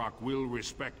Kal Shirak will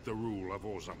respect the rule of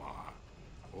Orzammar,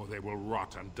 or they will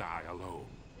rot and die alone,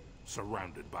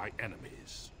 surrounded by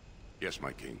enemies. Yes,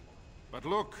 my king. But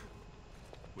look,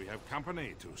 we have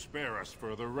company to spare us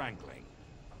further wrangling.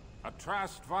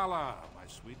 Atrast Vala, my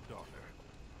sweet daughter.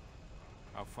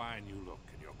 How fine you look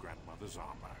in your grandmother's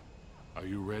armor. Are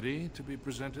you ready to be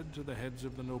presented to the heads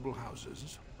of the noble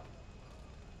houses?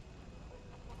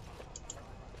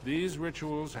 These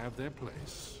rituals have their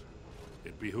place.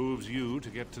 It behooves you to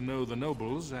get to know the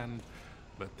nobles and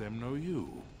let them know you.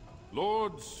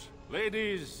 Lords,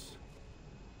 ladies,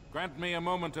 grant me a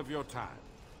moment of your time.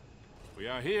 We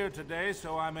are here today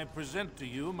so I may present to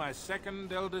you my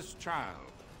second eldest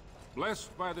child,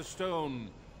 blessed by the stone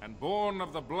and born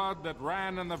of the blood that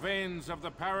ran in the veins of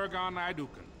the Paragon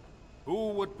Idukan. Who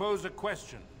would pose a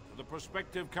question to the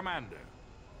prospective commander?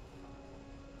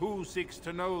 Who seeks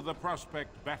to know the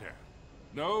prospect better?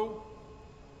 No?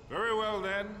 Very well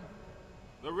then.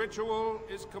 The ritual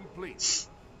is complete.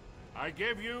 I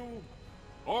give you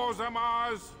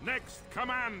Orzammar's next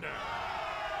commander.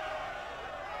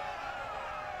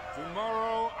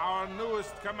 Tomorrow, our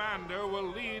newest commander will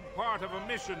lead part of a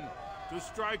mission to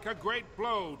strike a great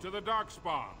blow to the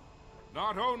Darkspawn.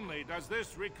 Not only does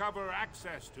this recover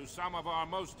access to some of our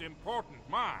most important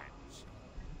mines,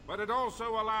 but it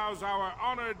also allows our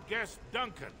honored guest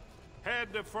Duncan,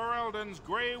 head of Ferelden's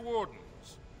Grey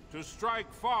Wardens, to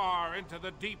strike far into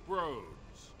the deep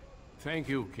roads. Thank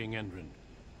you, King Endrin.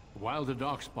 While the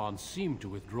Darkspawn seem to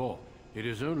withdraw, it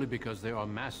is only because they are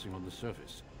massing on the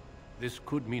surface. This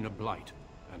could mean a blight,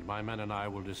 and my men and I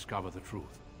will discover the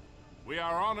truth. We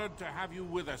are honored to have you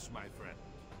with us, my friend.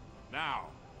 Now,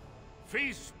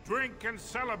 feast, drink, and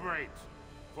celebrate,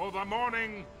 for the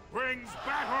morning brings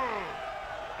battle!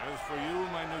 As for you,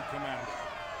 my new commander,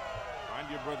 find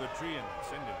your brother Trian and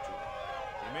send him to me.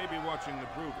 He may be watching the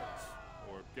Brugans,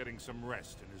 or getting some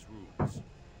rest in his rooms.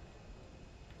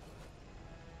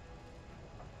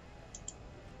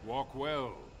 Walk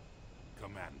well,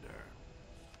 Commander.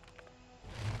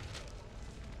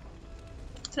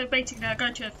 So basically I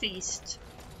go to a feast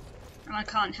and I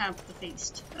can't have the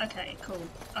feast. Okay, cool.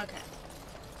 Okay.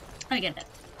 I get it.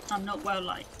 I'm not well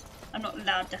liked. I'm not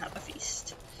allowed to have a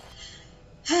feast.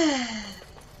 I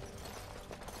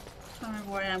don't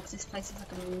remember where I am because this place is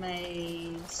like a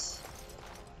maze.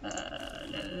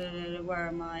 Where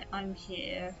am I? I'm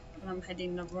here and I'm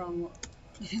heading the wrong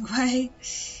way.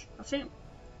 I think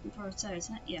I'm there,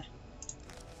 isn't it? Yeah.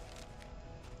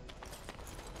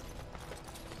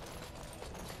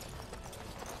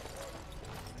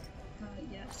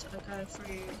 So I go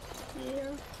through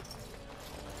here,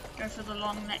 go for the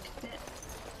long neck bit.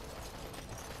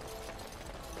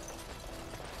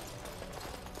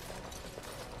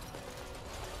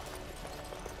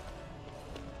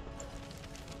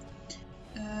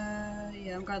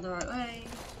 Yeah, I'm going the right way.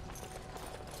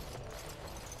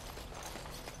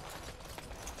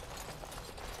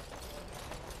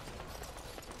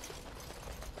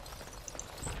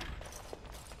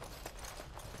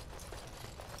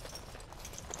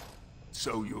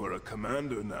 So you're a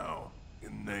commander now,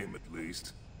 in name at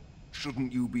least.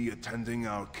 Shouldn't you be attending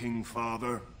our King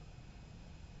Father?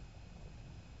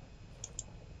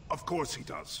 Of course he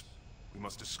does. We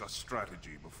must discuss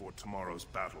strategy before tomorrow's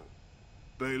battle.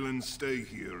 Balin, stay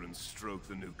here and stroke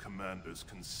the new commander's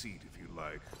conceit if you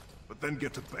like. But then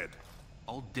get to bed.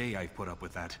 All day I've put up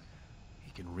with that.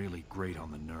 He can really grate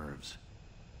on the nerves.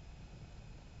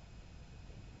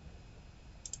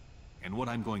 And what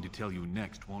I'm going to tell you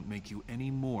next won't make you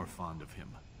any more fond of him.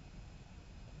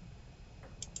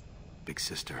 Big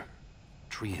sister,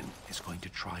 Trian is going to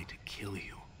try to kill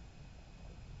you.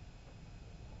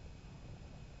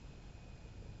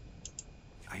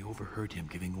 I overheard him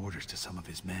giving orders to some of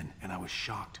his men, and I was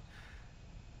shocked.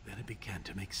 Then it began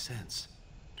to make sense.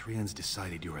 Trian's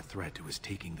decided you're a threat to his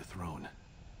taking the throne.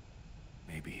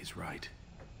 Maybe he's right.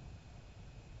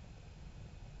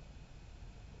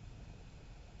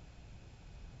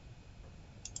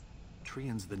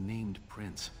 Trian's the named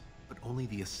prince, but only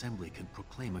the Assembly can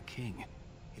proclaim a king.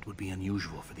 It would be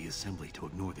unusual for the Assembly to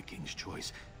ignore the king's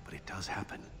choice, but it does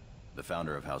happen. The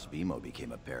founder of House Bimo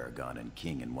became a paragon and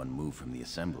king in one move from the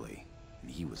Assembly,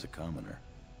 and he was a commoner.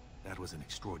 That was an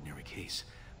extraordinary case,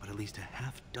 but at least a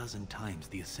half-dozen times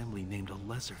the Assembly named a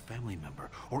lesser family member,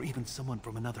 or even someone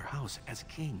from another house, as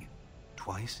king.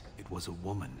 Twice, it was a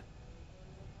woman.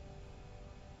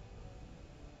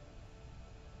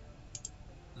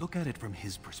 Look at it from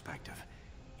his perspective.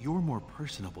 You're more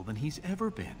personable than he's ever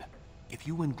been. If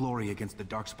you win glory against the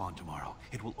Darkspawn tomorrow,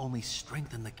 it will only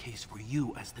strengthen the case for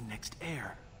you as the next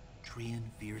heir. Trian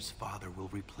Fear's father will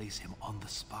replace him on the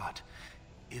spot.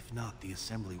 If not, the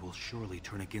Assembly will surely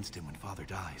turn against him when father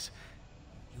dies.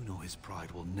 You know his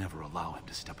pride will never allow him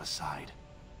to step aside.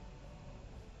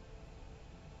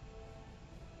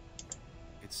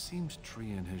 It seems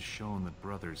Trian has shown that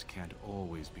brothers can't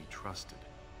always be trusted.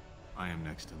 I am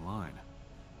next in line.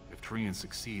 If Trian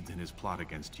succeeds in his plot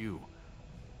against you,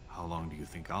 how long do you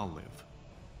think I'll live?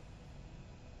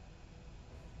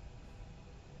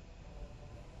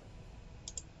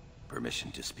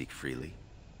 Permission to speak freely?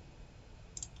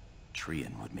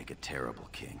 Trian would make a terrible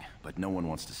king, but no one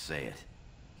wants to say it.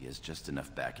 He has just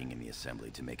enough backing in the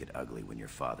Assembly to make it ugly when your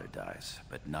father dies,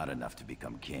 but not enough to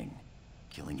become king.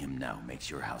 Killing him now makes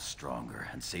your house stronger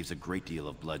and saves a great deal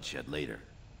of bloodshed later.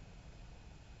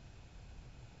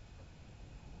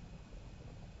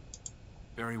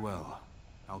 Very well.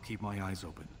 I'll keep my eyes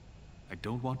open. I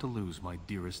don't want to lose my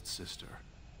dearest sister.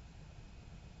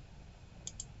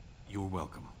 You're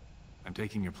welcome. I'm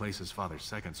taking your place as father's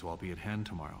second, so I'll be at hand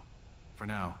tomorrow. For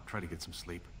now, try to get some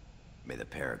sleep. May the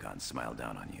Paragon smile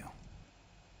down on you.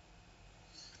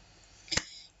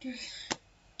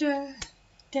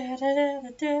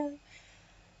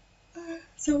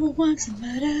 Someone wants to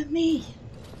murder me.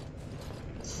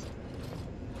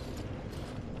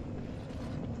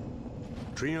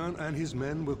 Trian and his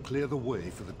men will clear the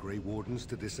way for the Grey Wardens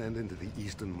to descend into the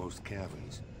easternmost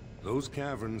caverns. Those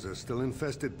caverns are still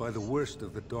infested by the worst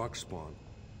of the Darkspawn.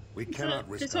 We cannot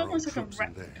risk our own troops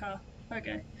in there.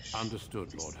 Okay.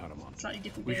 Understood, Lord Haramon. Slightly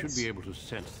different We bits. should be able to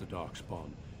sense the Darkspawn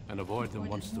and avoid them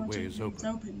once the way is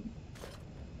open.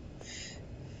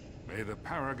 May the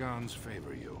Paragons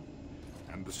favor you,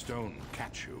 and the stone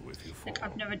catch you if you fall.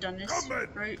 I've never done this route,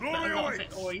 but a lot of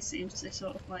it always seems to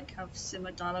sort of like have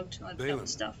similar dialogue to like other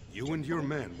stuff. You and your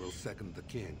men will second the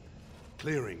king,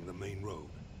 clearing the main road.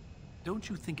 Don't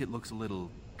you think it looks a little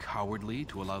cowardly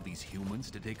to allow these humans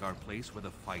to take our place where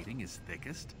the fighting is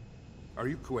thickest? Are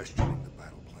you questioning the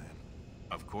battle plan?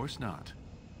 Of course not.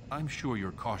 I'm sure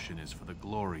your caution is for the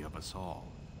glory of us all.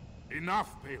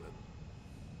 Enough, Balin.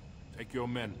 Take your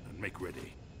men and make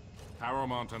ready.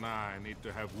 Haramon and I need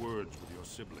to have words with your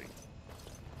sibling.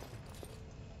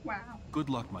 Wow. Good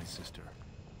luck, my sister.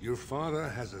 Your father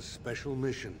has a special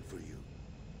mission for you.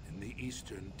 In the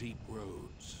eastern deep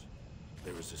roads,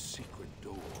 there is a secret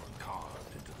door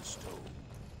carved into the stone.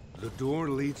 The door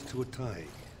leads to a thaig,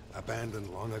 abandoned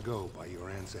long ago by your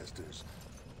ancestors.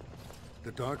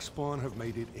 The Darkspawn have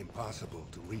made it impossible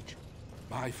to reach it.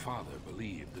 My father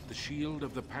believed that the shield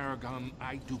of the Paragon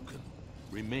Idukan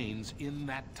remains in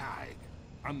that thaig,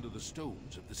 under the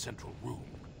stones of the central room.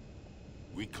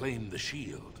 Reclaim the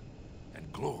shield,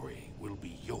 and glory will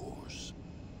be yours.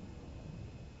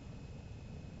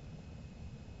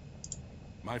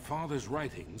 My father's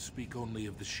writings speak only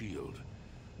of the shield.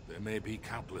 There may be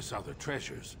countless other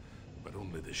treasures, but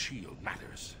only the shield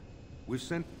matters. We've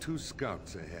sent 2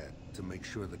 scouts ahead to make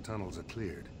sure the tunnels are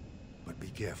cleared. But be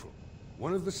careful.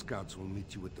 One of the scouts will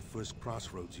meet you at the first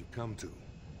crossroads you come to.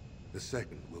 The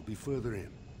second will be further in.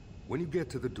 When you get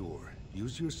to the door,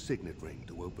 use your signet ring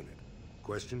to open it.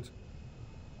 Questions?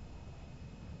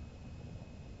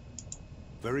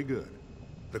 Very good.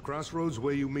 The crossroads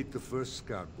where you meet the first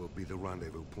scout will be the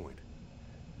rendezvous point.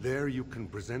 There you can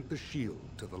present the shield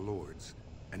to the lords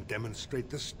and demonstrate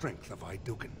the strength of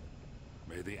Idukan.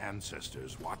 May the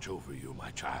ancestors watch over you,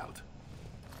 my child.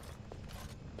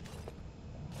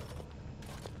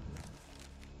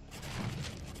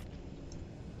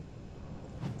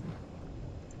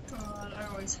 God, I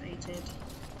always hated.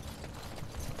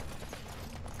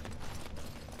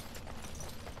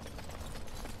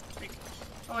 Like,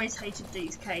 I always hated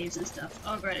these caves and stuff.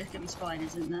 Oh great, there's gonna be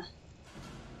spiders in there.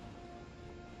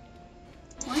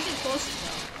 Why is it forced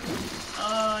though?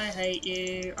 Oh, I hate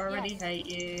you. I already hate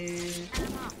you.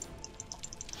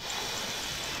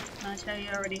 I tell you,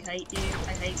 I already hate you.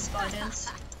 I hate spiders.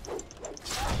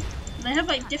 And they have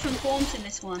like different forms in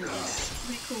this one. It's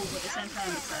really cool, but at the same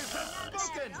time it's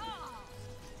like,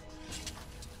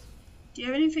 do you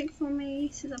have anything for me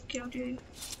since I've killed you?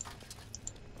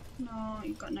 No,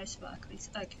 you've got no sparklies.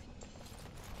 Okay.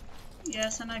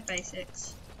 Yes, I know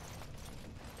basics.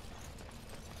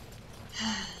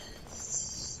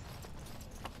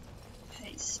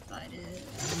 Hate spiders.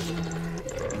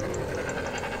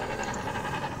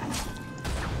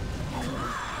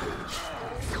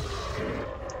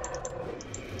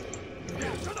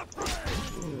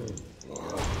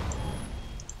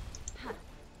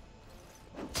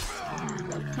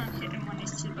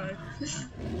 It's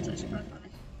actually quite funny.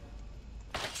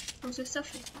 What's this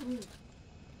stuff here? Ooh.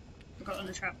 I got on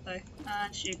the trap though. Ah,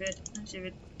 stupid. I'm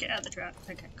stupid. Get out of the trap.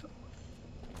 Okay, cool.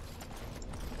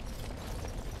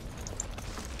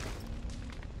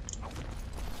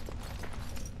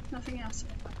 Nothing else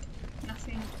here. Okay.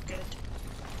 Nothing good.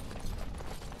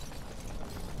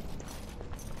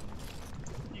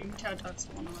 You can tell dogs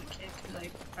want to like here because they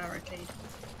barricade.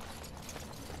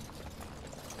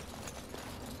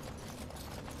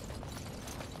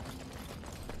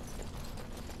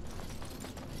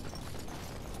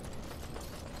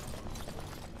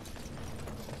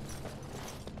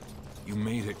 You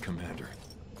made it, Commander.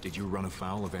 Did you run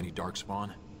afoul of any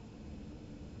darkspawn?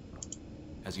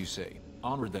 As you say,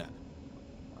 onward then.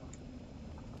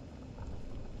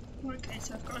 Okay,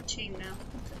 so I've got a team now.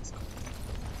 Okay, that's cool.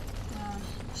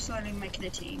 Slowly making a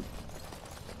team.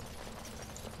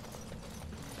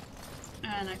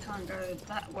 And I can't go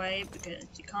that way because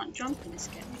you can't jump in this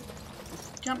game.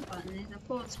 The jump button is a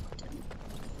pause button.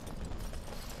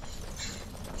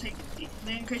 I think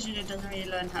the Inquisitor doesn't really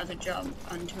learn how to jump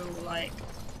until like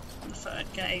the third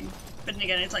game. But then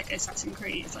again, it's like Assassin's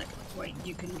Creed. It's like, wait,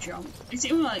 you can jump. It's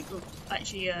even like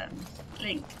actually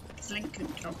Link, because Link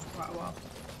couldn't jump for quite a while.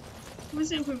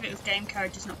 Was it with it with game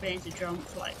characters not being able to jump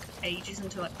for like ages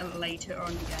until like later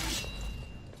on in the game?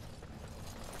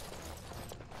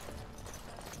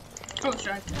 Oh,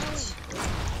 dragons.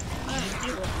 Oh,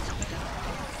 you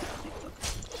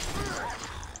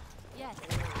Yes.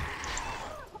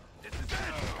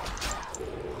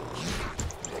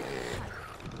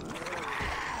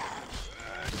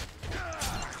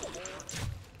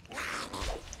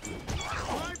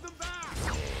 Drive them back!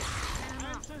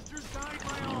 Ancestors guide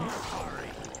my arm!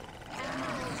 Sorry.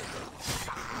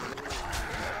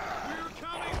 We're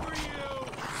coming for you!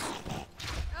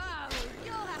 Oh,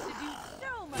 you'll have to do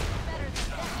so much better than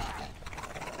that.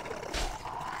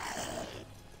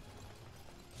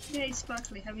 Yay,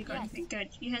 Sparkly, have you got anything good?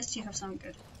 Yes, you have some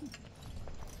good.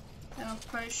 Okay. Our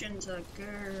potions are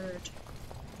good.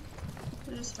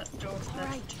 What is that door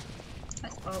left? I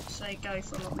thought they go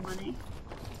for a lot of money.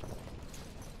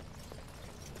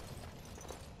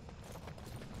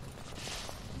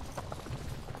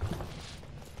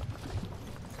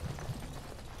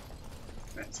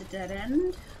 That's a dead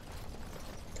end.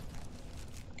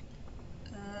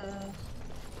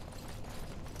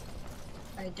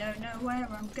 I don't know where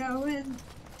I'm going.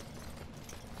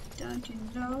 Don't you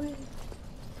know it?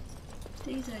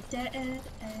 These are dead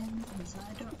ends.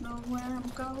 I don't know where I'm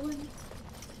going.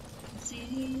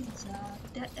 These are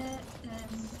dead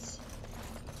ends.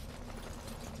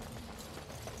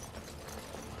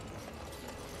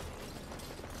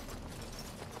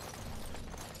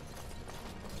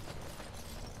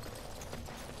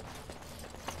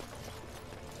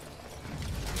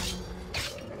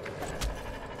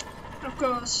 Of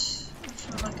course, I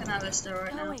feel like an Alistair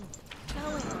right now.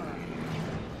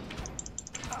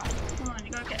 Come on,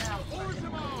 you gotta get out.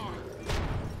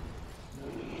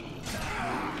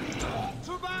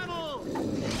 To battle!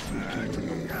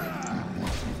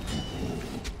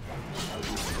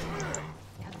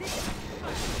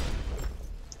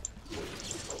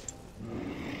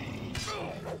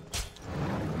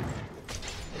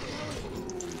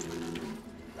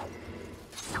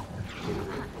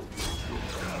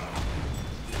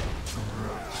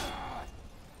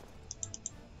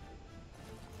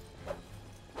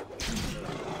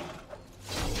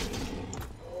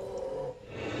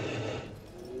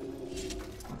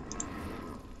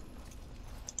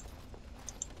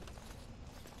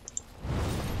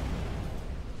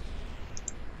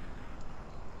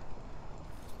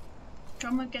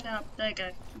 Drummer, get up. There you go.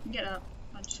 You can get up.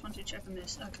 I just want to check on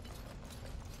this. Okay.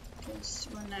 Because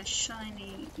when they're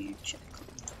shiny, you check on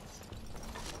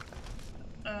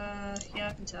them. Yeah,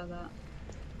 I can tell that.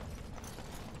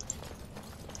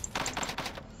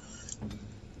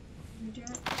 You do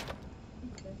it?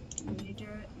 Okay. You do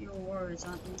it? You're warriors,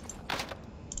 aren't you?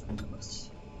 Of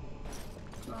course.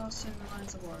 Of course,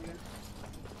 everyone's a warrior.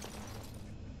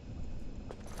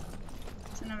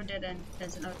 It's another dead end.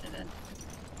 There's another dead end.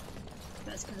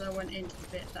 That's because I went into the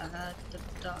bit that had the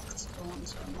dark spawn,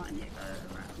 so I might need to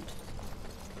go around.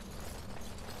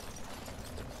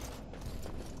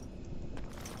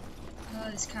 Oh,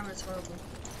 this camera's horrible.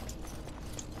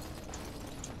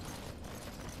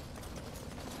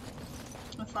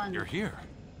 I find You're here.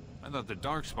 I thought the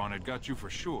darkspawn had got you for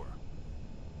sure.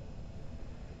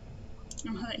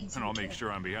 I'm hurting. And I'll make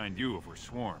sure I'm behind you if we're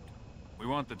swarmed. We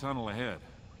want the tunnel ahead,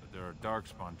 but there are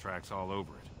darkspawn tracks all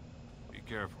over it. Be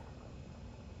careful.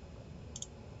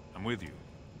 I'm with you.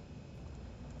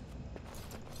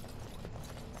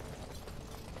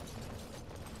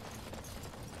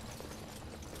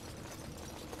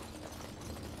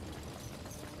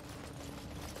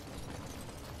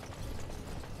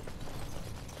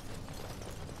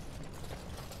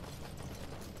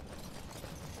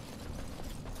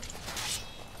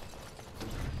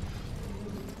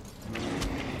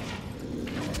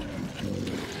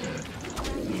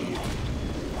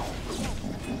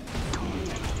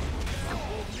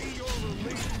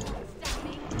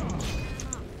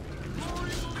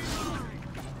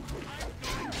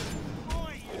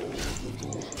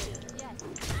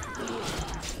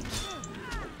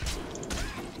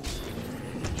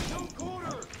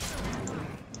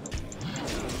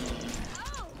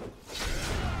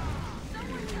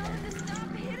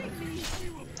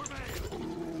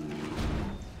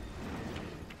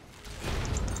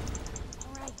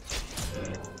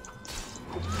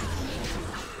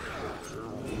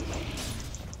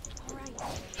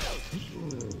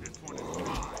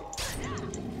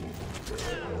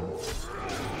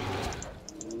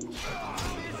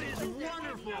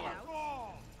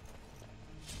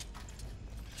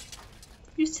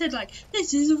 said like,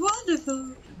 this is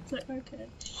wonderful. It's like, okay,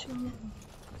 sure.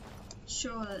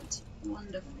 Sure, that's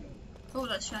wonderful. Oh,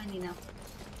 that's shiny now.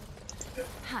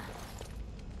 Huh.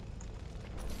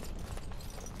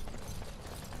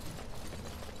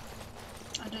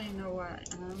 I don't even know where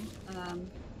I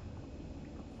am.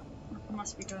 I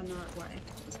must be going the right way.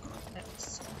 It's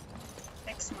got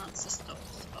X marks the stop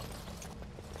spot.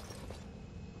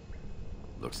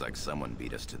 Looks like someone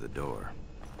beat us to the door.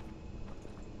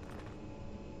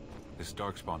 This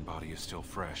Darkspawn body is still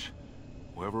fresh.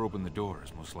 Whoever opened the door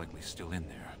is most likely still in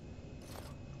there.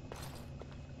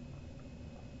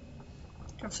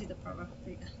 Go see the brother.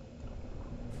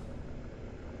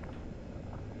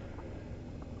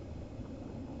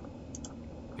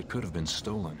 It could have been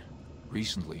stolen,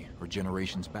 recently or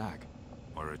generations back.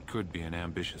 Or it could be an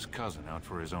ambitious cousin out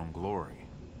for his own glory.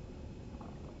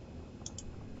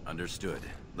 Understood.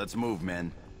 Let's move,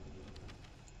 men.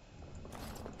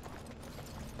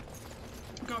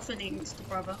 I got a feeling it's the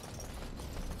brother.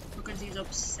 Because he's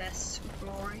obsessed with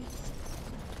glory.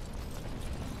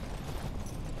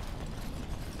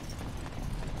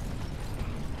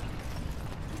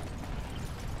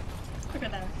 Look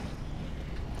at that.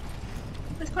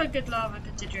 That's quite good lava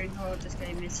considering how old this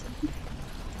game is.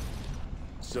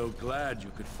 So glad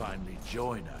you could finally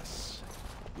join us.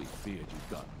 We feared you'd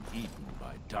gotten eaten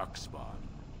by Darkspawn.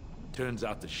 Turns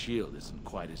out the shield isn't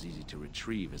quite as easy to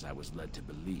retrieve as I was led to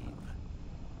believe.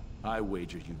 I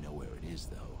wager you know where it is,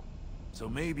 though. So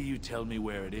maybe you tell me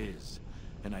where it is,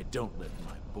 and I don't let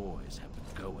my boys have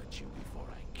to go at you before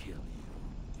I kill you.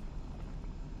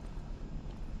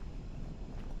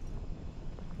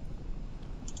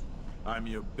 I'm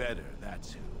your better,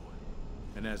 that's who.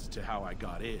 And as to how I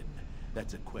got in,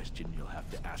 that's a question you'll have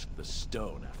to ask the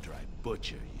stone after I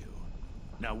butcher you.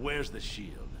 Now where's the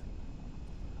shield?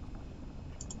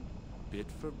 Bit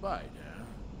for bite, huh?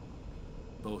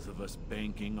 Both of us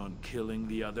banking on killing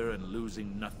the other and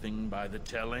losing nothing by the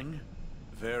telling?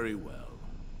 Very well.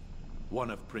 One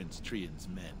of Prince Trian's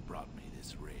men brought me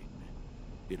this ring.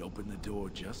 It opened the door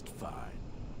just fine.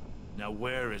 Now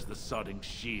where is the sodding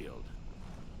shield?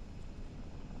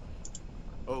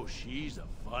 Oh, she's a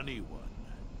funny one.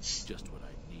 Just what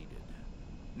I needed.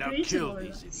 Now kill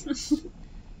these idiots.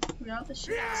 Without the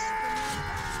shield.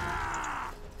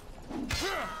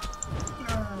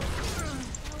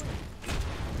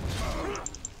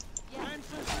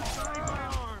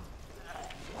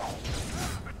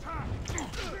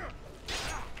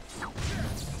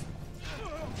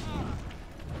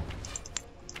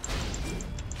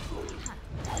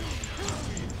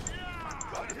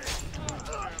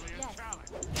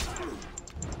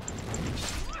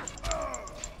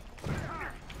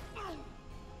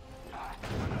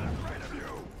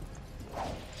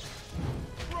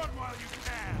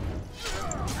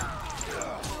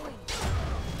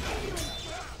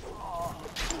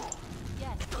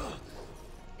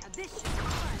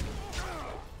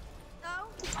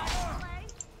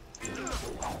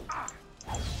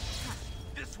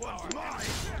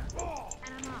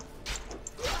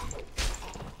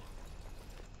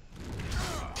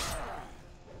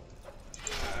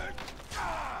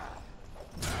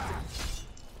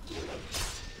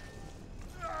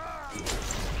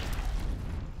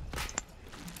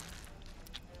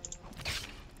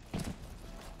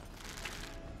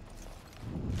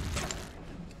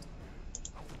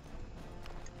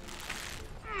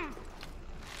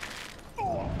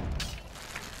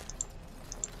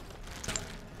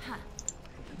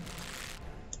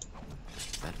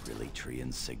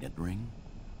 Trian's signet ring?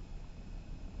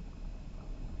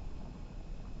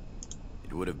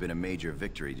 It would have been a major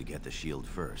victory to get the shield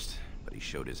first, but he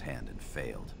showed his hand and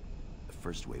failed. The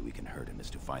first way we can hurt him is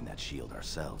to find that shield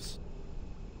ourselves.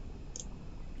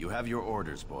 You have your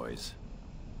orders, boys.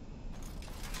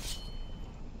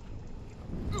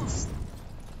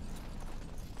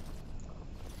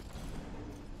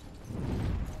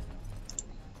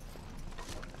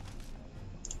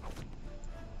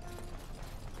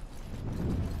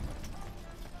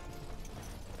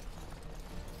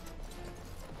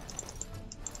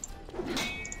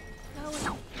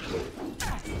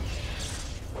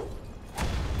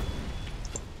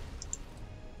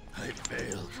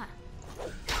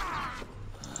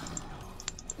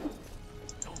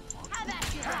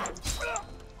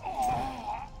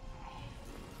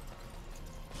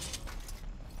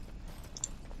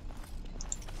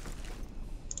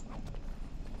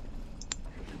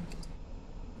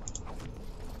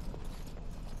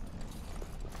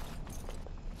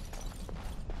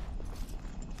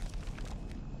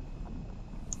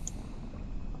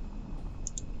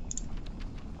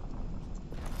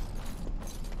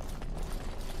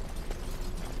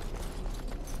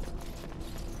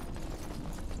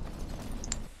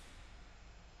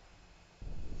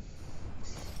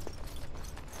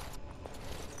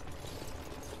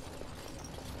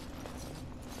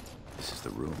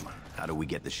 room. How do we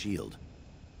get the shield?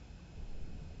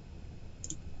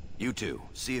 You two,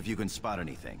 see if you can spot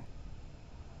anything.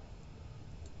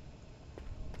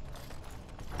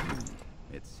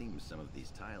 It seems some of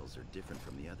these tiles are different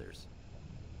from the others.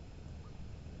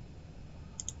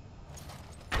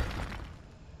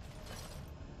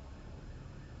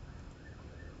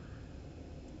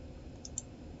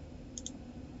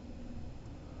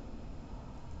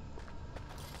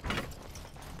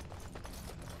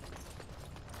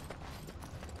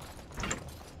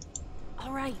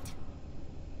 All right.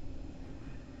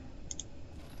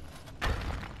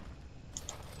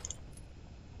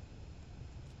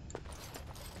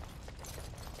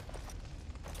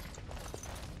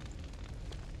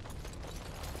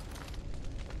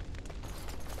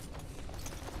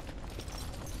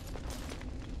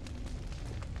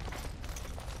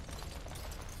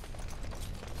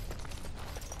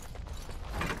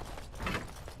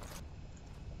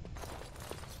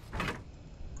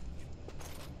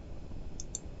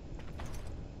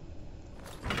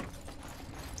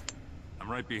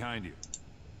 Right behind you.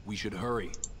 We should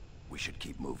hurry. We should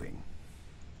keep moving.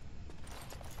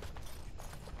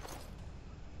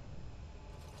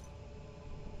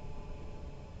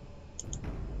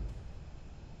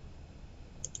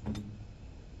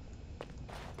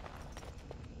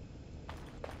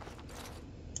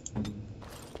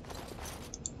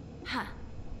 Huh.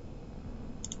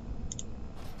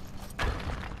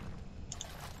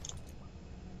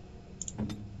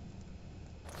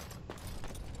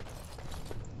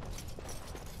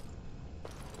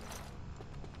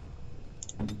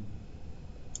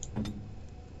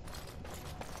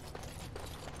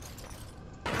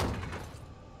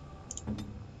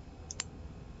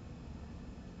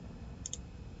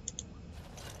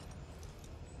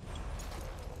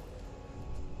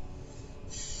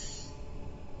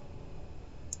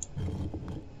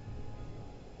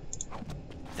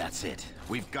 That's it.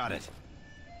 We've got it.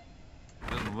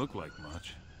 Doesn't look like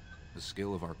much. The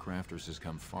skill of our crafters has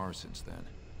come far since then.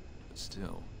 But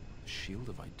still, the Shield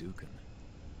of Iduken.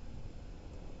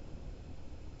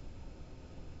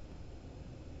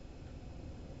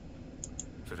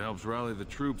 If it helps rally the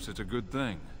troops, it's a good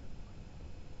thing.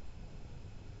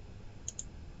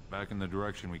 Back in the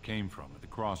direction we came from, at the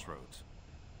crossroads.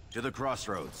 To the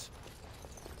crossroads.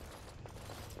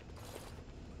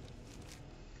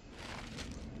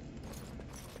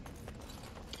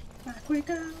 Back we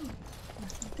go.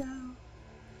 Back we go.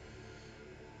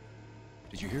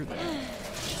 Did you hear that?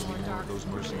 More of those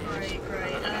mercenaries.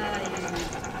 Great. You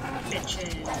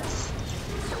bitches.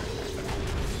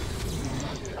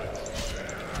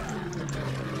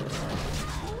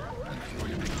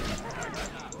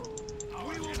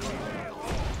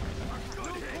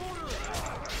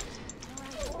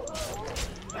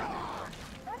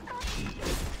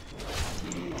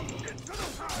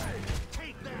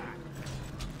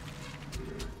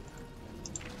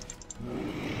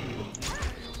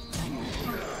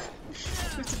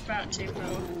 It's about to go.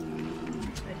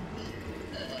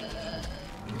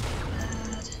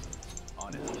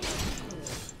 On it.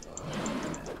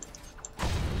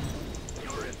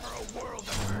 You're in for a world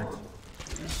of hurt.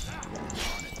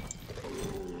 On it.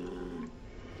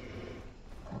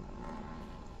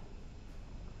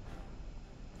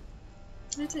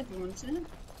 That's everyone's in it.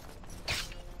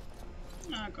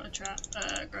 Oh, I've got a trap.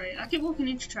 Great. I keep walking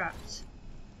into traps.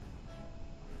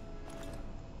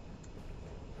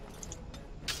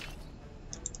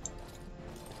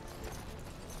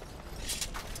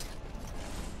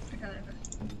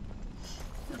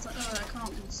 It's like, oh, I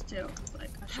can't be still, because like,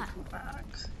 I should come back.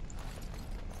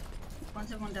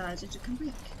 Once everyone dies, I just come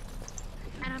back.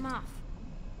 And I'm off.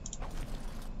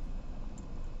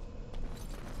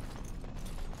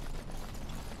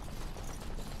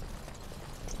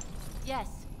 Yes.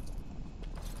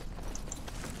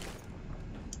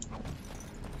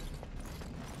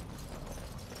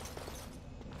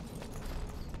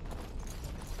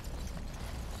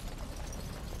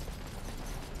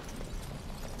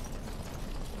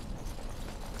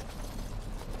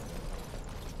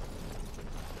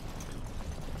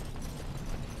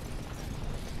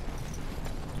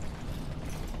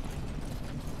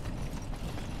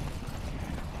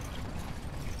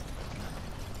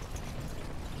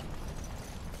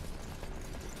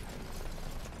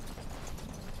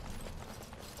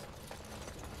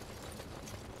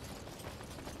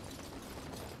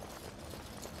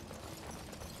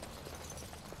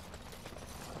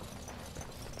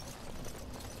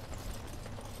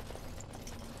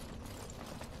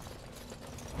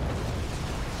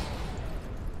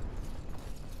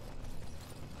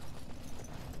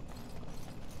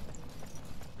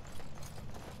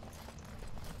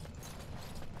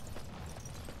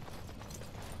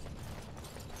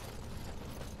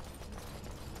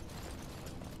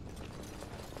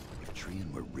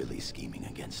 Trian were really scheming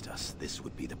against us, this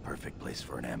would be the perfect place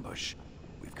for an ambush.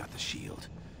 We've got the shield,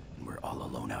 and we're all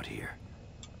alone out here.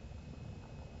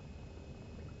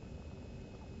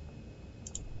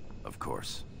 Of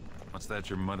course. What's that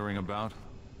you're muttering about?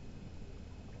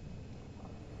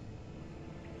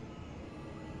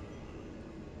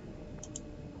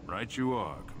 Right you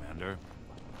are, Commander.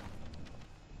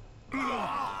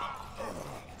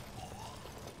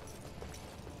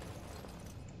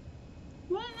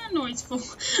 What is that noise for?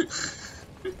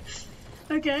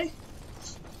 Okay.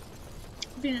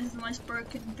 I think this is the most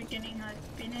broken beginning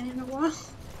I've been in a while.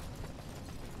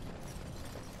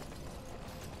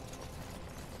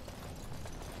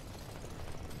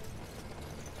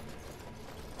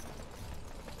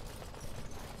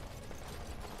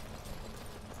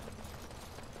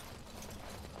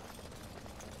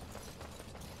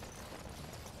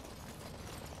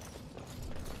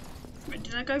 Wait,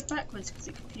 did I go backwards because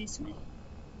it confused me?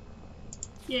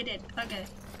 Yeah, it did. Okay.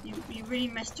 You really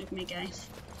messed with me, game.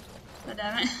 God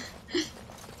damn it.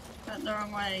 Went the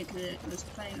wrong way because it was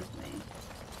playing with me.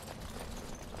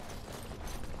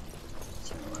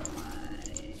 So where am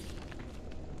I?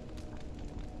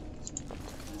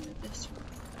 This one.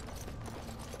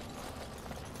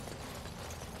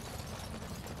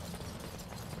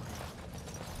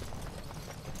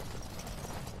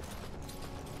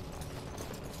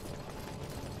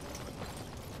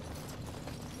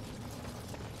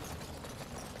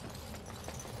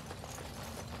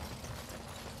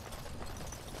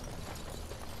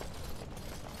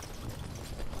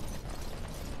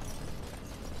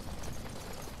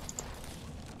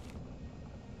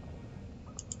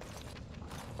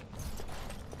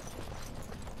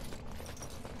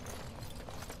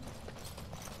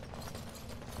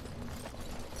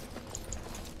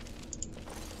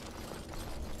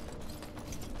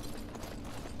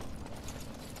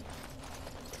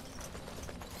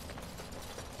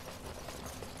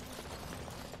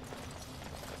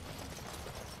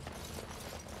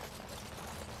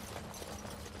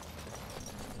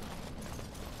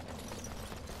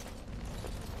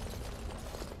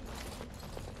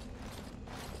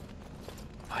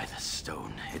 By the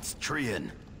stone, it's Trian.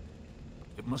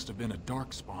 It must have been a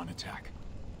darkspawn attack.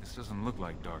 This doesn't look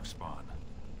like darkspawn.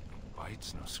 No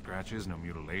bites, no scratches, no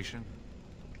mutilation.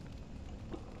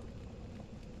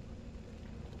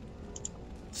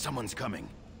 Someone's coming.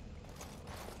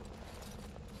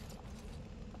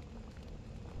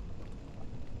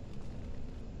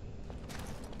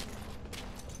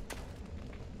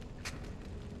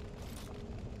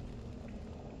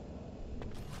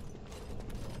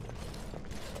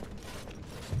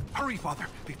 Hurry, Father,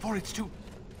 before it's too...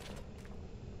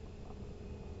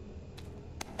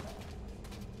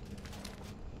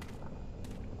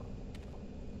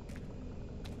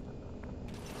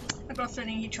 I got a feeling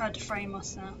he tried to frame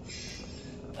us now.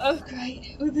 Oh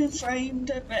great, we've been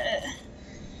framed a bit.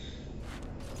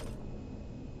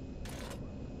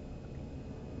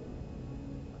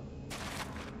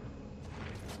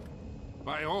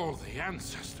 By all the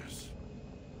ancestors,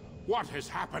 what has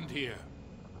happened here?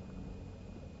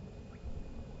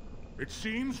 It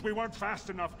seems we weren't fast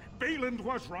enough. Balin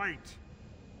was right.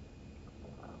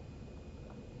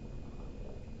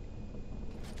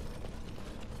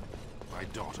 My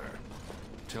daughter,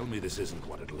 tell me this isn't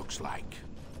what it looks like.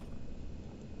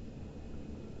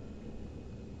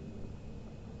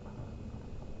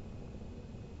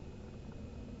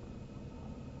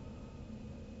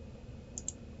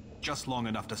 Just long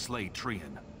enough to slay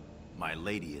Trian. My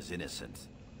lady is innocent.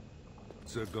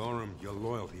 Sir Gorham, your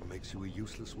loyalty makes you a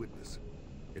useless witness.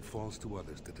 It falls to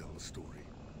others to tell the story.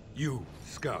 You,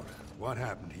 Scout, what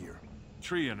happened here?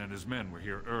 Trian and his men were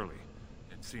here early.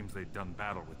 It seems they'd done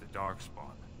battle with the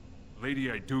Darkspawn. Lady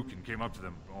Iduken came up to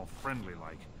them all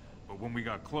friendly-like, but when we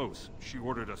got close, she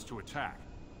ordered us to attack.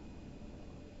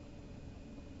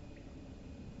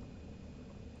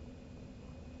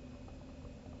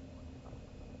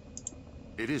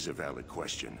 It is a valid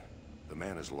question. The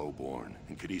man is low-born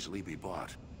and could easily be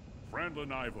bought.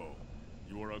 Frandlin Ivo,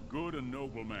 you are a good and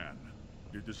noble man.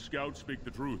 Did the scout speak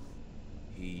the truth?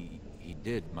 He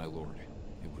did, my lord.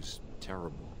 It was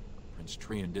terrible. Prince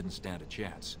Trian didn't stand a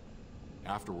chance.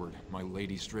 Afterward, my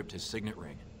lady stripped his signet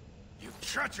ring. You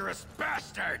treacherous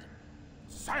bastard!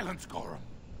 Silence, Gorham.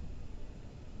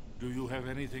 Do you have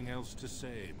anything else to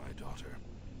say, my daughter?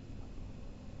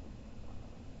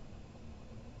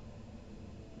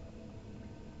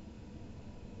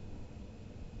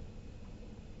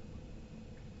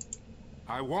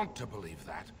 I want to believe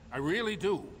that. I really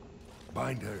do.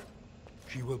 Bind her.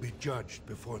 She will be judged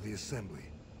before the Assembly.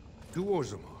 To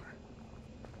Orzammar.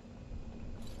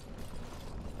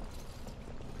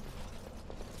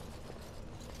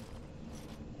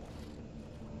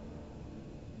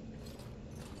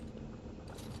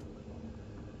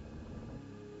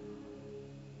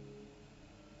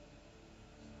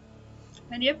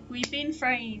 And yep, we've been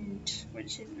framed,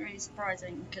 which isn't really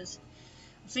surprising because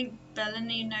I think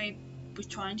Bellany, was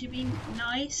trying to be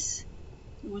nice.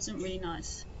 It wasn't really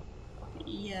nice. But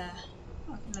yeah,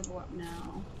 I can level up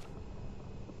now.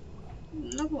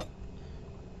 Level up.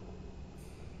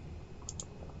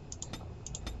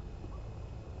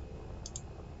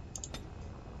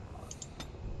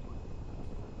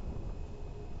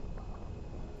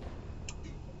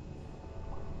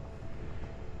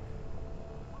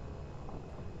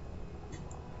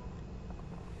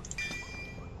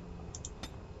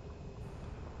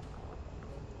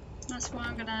 That's why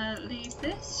I'm gonna leave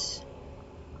this.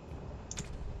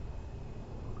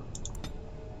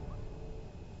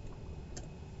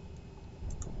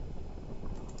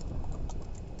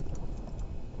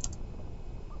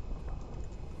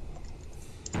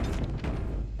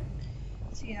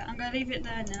 So yeah, I'm gonna leave it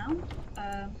there now.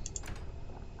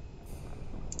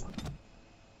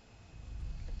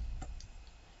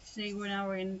 See, we're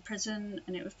now in prison,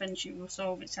 and it eventually will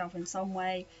solve itself in some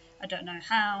way. I don't know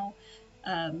how,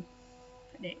 but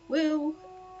it will,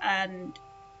 and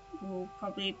will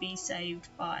probably be saved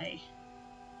by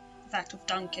the fact of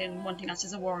Duncan wanting us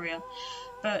as a warrior.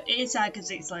 But it is sad because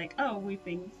it's like, oh, we've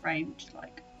been framed,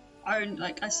 like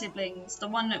our siblings. The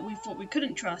one that we thought we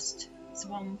couldn't trust is the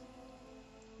one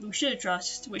we should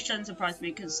trust, which doesn't surprise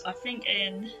me because I think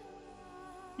in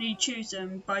when you choose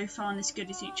them, both aren't as good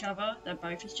as each other. They're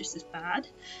both just as bad.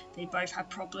 They both have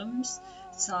problems,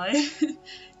 so it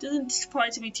doesn't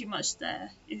surprise me too much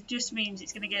there. It just means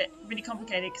it's going to get really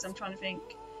complicated because I'm trying to think.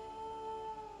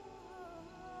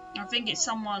 I think it's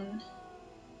someone,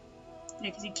 yeah,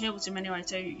 because he kills him anyway.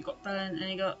 So you got Belen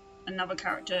and you got another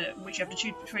character which you have to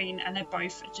choose between, and they're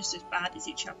both just as bad as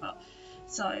each other,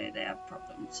 so they have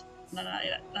problems. No,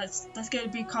 that's going to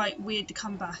be quite weird to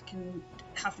come back and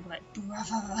have to be like,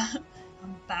 brother,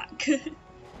 I'm back.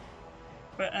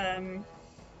 But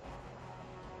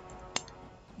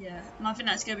yeah, and I think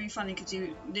that's going to be funny because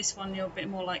this one you're a bit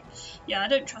more like, yeah, I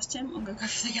don't trust him, I'm going to go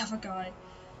for the other guy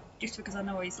just because I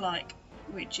know what he's like,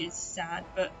 which is sad.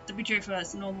 But to be truthful,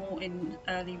 that's normal in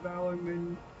early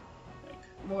Roman like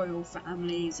royal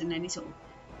families, and any sort of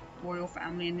royal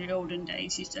family in the olden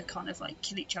days used to kind of like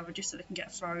kill each other just so they can get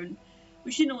a throne,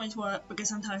 which didn't always work because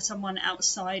sometimes someone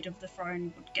outside of the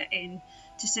throne would get in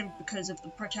just simply because of the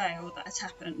portrayal that has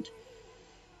happened.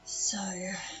 So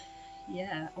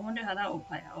yeah, I wonder how that will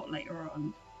play out later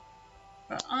on.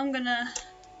 But I'm gonna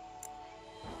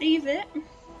leave it.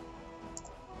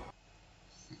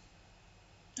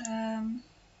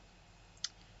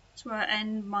 That's where I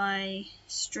end my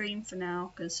stream for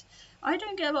now because I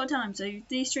don't get a lot of time, so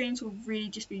these streams will really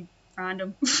just be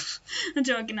random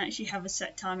until I can actually have a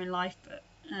set time in life. But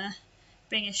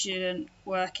being a student,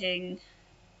 working,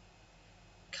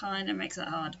 kind of makes it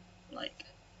hard, like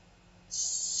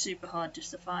super hard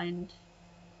just to find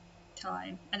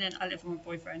time. And then I live with my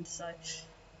boyfriend, so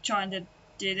trying to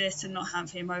do this and not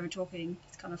have him over talking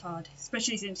is kind of hard,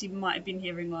 especially since he might have been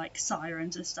hearing like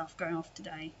sirens and stuff going off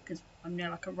today because I'm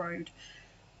near like a road.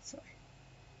 So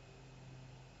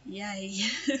yay.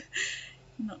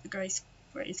 Not the greatest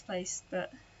place,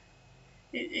 but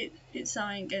it's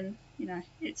something, and you know,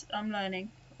 I'm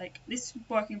learning. Like, this is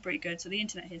working pretty good, so the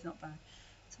internet here is not bad,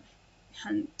 so it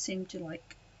hadn't seemed to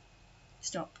like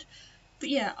stopped. But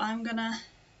yeah, I'm gonna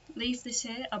leave this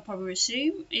here. I'll probably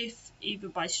resume if either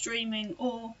by streaming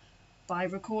or by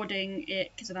recording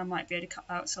it, because then I might be able to cut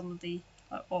out some of the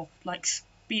or like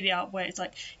speed it up where it's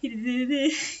like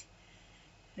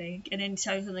thing, and then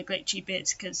show some of the glitchy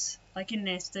bits, because like in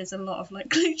this there's a lot of like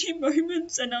glitchy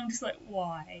moments and I'm just like,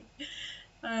 why?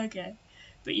 Okay,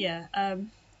 but yeah,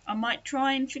 I might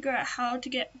try and figure out how to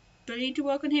get Billy to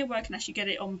work on here where I can actually get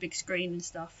it on big screen and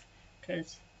stuff,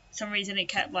 because for some reason it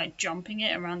kept like jumping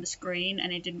it around the screen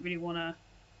and it didn't really want to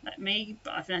let me,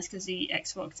 but I think that's because the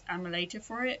Xbox emulator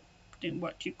for it didn't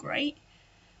work too great,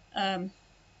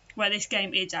 where this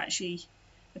game is actually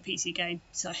a PC game,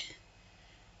 so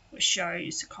which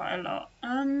shows quite a lot.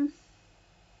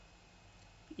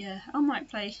 Yeah, I might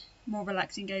play more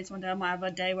relaxing games one day. I might have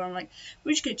a day where I'm like,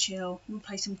 we're just gonna chill, we'll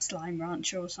play some Slime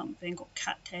Rancher or something, or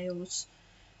Cattails.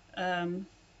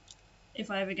 If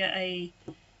I ever get a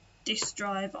disc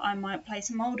drive, I might play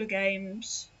some older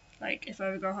games, like if I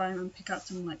ever go home and pick up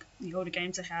some like the older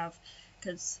games I have,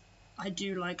 because I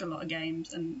do like a lot of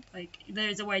games, and like there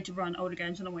is a way to run older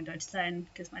games on a Windows 10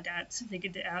 because my dad's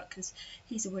figured it out, because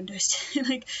he's a Windows 10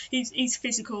 like he's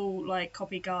physical like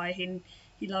copy guy.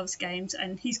 He loves games,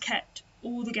 and he's kept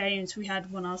all the games we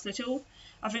had when I was little.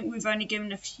 I think we've only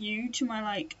given a few to my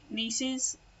like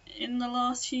nieces in the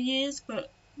last few years, but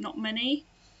not many,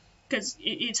 because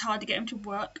it's hard to get them to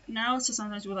work now, so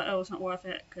sometimes we're like, oh, it's not worth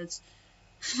it, because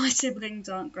my siblings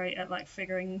aren't great at like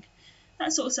figuring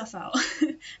that sort of stuff out.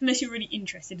 Unless you're really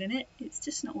interested in it, it's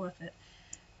just not worth it.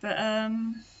 But I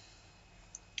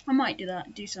might do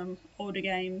that, do some older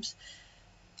games,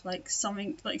 like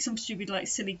something like some stupid like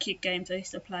silly kid games I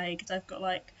used to play, because I've got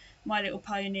like My Little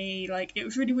Pony. Like, it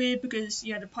was really weird because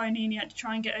you had a pony and you had to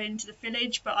try and get her into the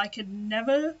village, but I could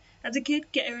never as a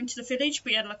kid get her into the village,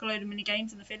 but you had like a load of mini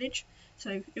games in the village,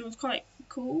 so it was quite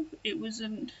cool. It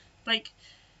wasn't like,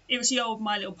 it was the old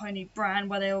My Little Pony brand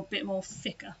where they were a bit more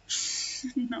thicker.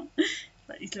 Not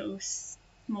like these little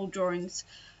small drawings,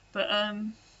 but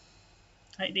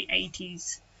like the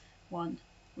 80s one,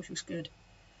 which was good.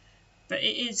 But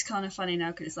it is kind of funny now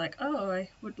because it's like, oh, I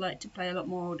would like to play a lot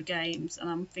more older games, and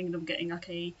I'm thinking of getting like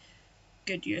a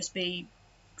good USB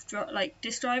like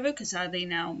disk driver, because sadly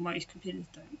now most computers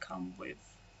don't come with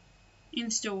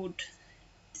installed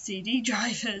CD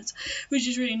drivers, which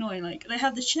is really annoying. Like, they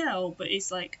have the shell, but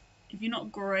it's like, if you're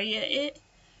not great at it,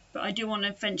 but I do want to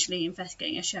eventually invest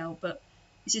getting a shell, but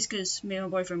it's just because me and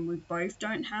my boyfriend, we both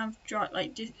don't have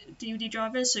like DVD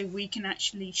drivers, so we can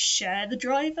actually share the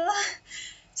driver.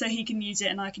 So he can use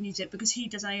it and I can use it, because he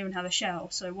doesn't even have a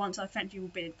shell. So once I eventually will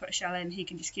be able to put a shell in, he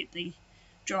can just keep the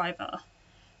driver.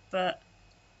 But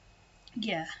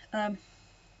yeah,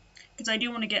 because I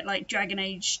do want to get like Dragon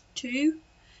Age 2,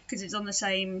 because it's on the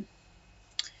same,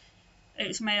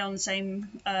 it's made on the same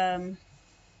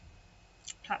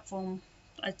platform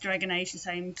as Dragon Age, the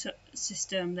same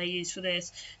system they use for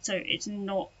this. So it's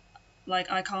not like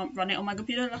I can't run it on my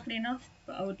computer, luckily enough,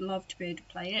 but I would love to be able to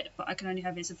play it, but I can only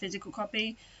have it as a physical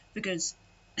copy because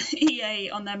EA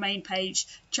on their main page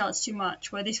charged too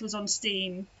much, where this was on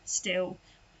Steam still,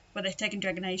 where they've taken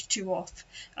Dragon Age 2 off,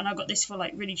 and I got this for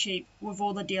like really cheap with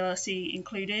all the DLC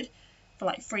included for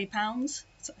like £3.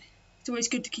 So it's always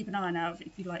good to keep an eye out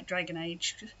if you like Dragon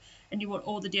Age and you want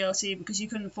all the DLC, because you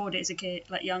couldn't afford it as a kid,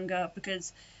 like younger,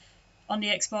 because on the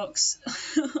Xbox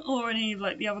or any of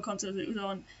like the other consoles it was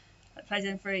on, like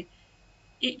PlayStation 3,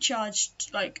 it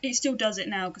charged, like, it still does it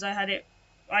now, because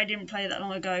I didn't play it that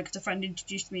long ago because a friend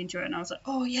introduced me into it, and I was like,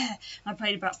 oh yeah, and I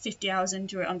played about 50 hours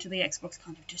into it until the Xbox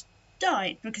kind of just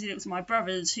died, because it was my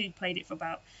brothers who played it for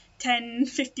about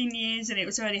 10-15 years, and it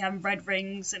was already having red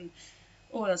rings, and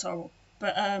that's horrible.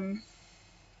 But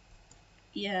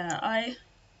yeah, I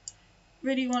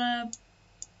really want to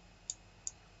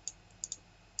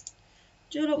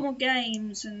do a lot more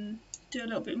games and do a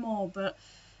little bit more, but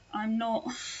I'm not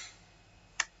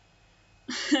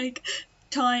like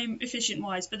time efficient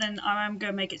wise. But then I am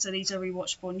going to make it so these are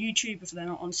rewatchable on YouTube if they're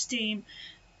not on Steam,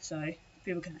 so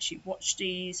people can actually watch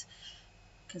these,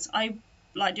 because I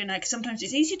like doing that, because sometimes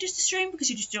it's easier just to stream because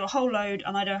you just do a whole load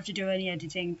and I don't have to do any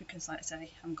editing, because like I say, I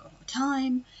haven't got a lot of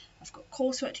time, I've got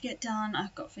coursework to get done,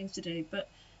 I've got things to do, but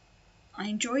I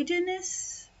enjoy doing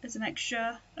this as an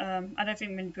extra. I don't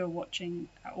think many people are watching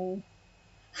at all.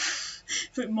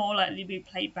 But more likely to be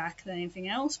played back than anything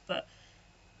else, but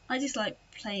I just like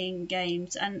playing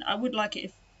games, and I would like it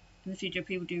if in the future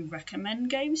people do recommend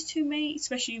games to me,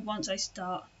 especially once I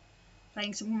start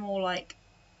playing some more like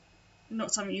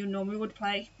not something you normally would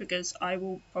play, because I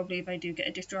will probably, if I do get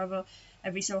a disc driver,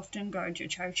 every so often go into a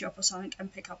charity shop or something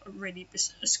and pick up a really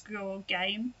obscure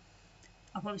game.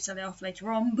 I'll probably sell it off later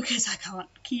on because I can't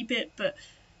keep it, but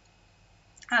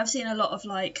I've seen a lot of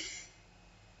like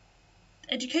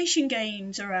education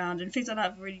games around and things like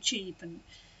that for really cheap, and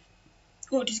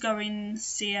or just go in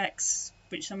CX,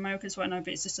 which some Americans won't know,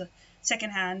 but it's just a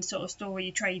second-hand sort of story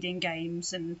trading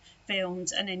games and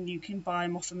films, and then you can buy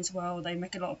them off them as well. They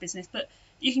make a lot of business, but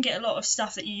you can get a lot of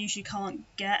stuff that you usually can't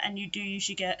get, and you do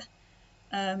usually get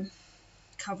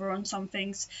cover on some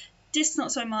things. This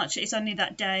not so much, it's only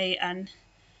that day and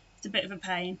it's a bit of a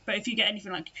pain, but if you get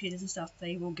anything like computers and stuff,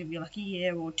 they will give you like a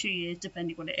year or 2 years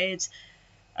depending what it is,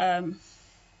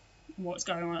 what's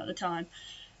going on at the time.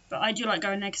 But I do like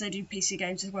going there because I do PC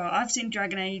games as well. I've seen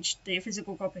Dragon Age, the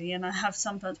physical copy, and I have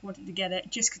sometimes wanted to get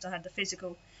it just because I had the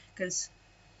physical, because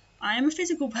I am a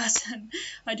physical person.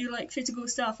 I do like physical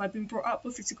stuff. I've been brought up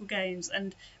with physical games,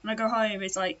 and when I go home,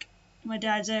 it's like my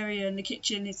dad's area in the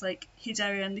kitchen is like his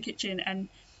area in the kitchen, and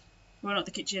well, not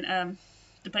the kitchen,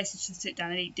 the place to sit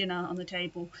down and eat dinner on the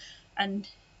table, and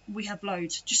we have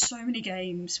loads, just so many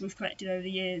games we've collected over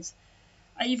the years.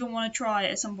 I even want to try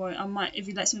at some point, I might, if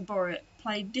he lets me borrow it,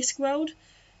 play Discworld,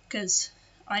 because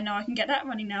I know I can get that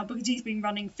running now, because he's been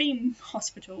running Theme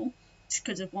Hospital,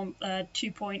 because of one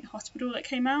 2 Point Hospital that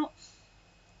came out,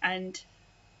 and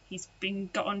he's been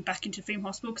gotten back into Theme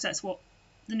Hospital because that's what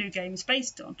the new game is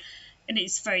based on, and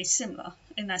it's very similar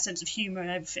in that sense of humour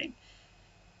and everything.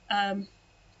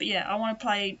 But But yeah, I want to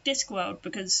play Discworld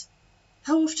because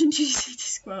how often do you see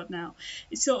Discworld now?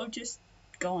 It's sort of just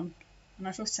gone, and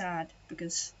I feel sad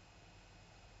because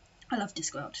I love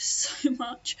Discworld so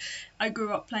much. I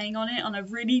grew up playing on it on a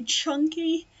really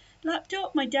chunky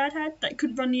laptop my dad had that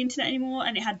couldn't run the internet anymore,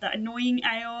 and it had that annoying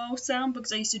AOL sound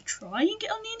because I used to try and get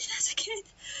on the internet as a kid.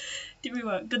 Didn't really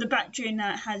work, but the battery in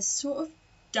that has sort of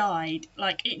died.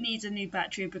 Like, it needs a new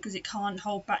battery because it can't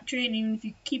hold battery, and even if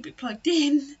you keep it plugged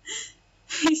in,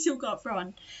 you still can't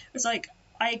run. It's like,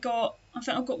 I think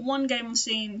I've got one game on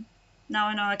Steam. Now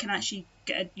I know I can actually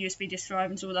get a USB disk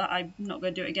drive and all that. I'm not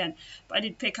going to do it again. But I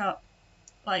did pick up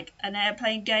like an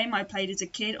airplane game I played as a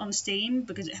kid on Steam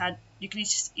because it had, you can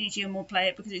just easier more play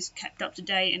it because it's kept up to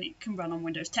date and it can run on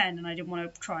Windows 10, and I didn't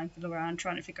want to try and fiddle around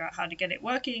trying to figure out how to get it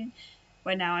working,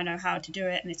 where now I know how to do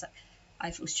it, and it's like,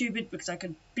 I feel stupid because I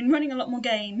could been running a lot more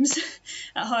games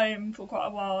at home for quite a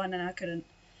while and then I couldn't,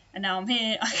 and now I'm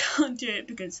here, I can't do it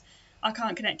because I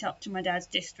can't connect up to my dad's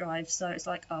disk drive, so it's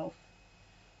like, oh,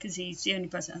 because he's the only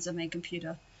person that has a main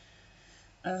computer.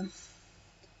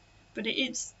 But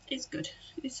it's good.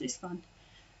 It's fun.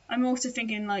 I'm also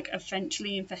thinking like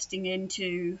eventually investing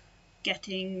into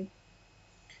getting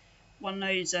one of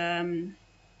those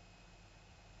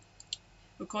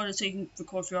recorders so you can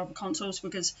record for other consoles,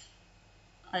 because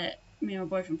me and my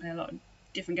boyfriend play a lot of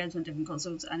different games on different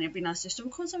consoles, and it'd be nice just to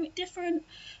record something different.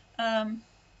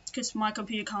 Because my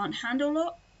computer can't handle a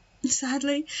lot,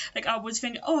 sadly. Like, I was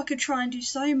thinking, oh, I could try and do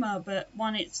Soma, but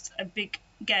one, it's a big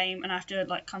game and I have to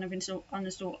like kind of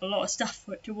uninstall a lot of stuff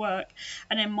for it to work,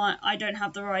 and then I don't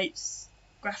have the right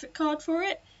graphic card for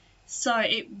it, so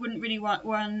it wouldn't really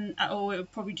run at all. It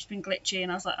would probably just been glitchy,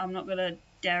 and I was like, I'm not gonna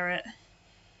dare it.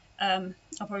 I'll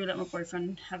probably let my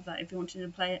boyfriend have that if he wanted to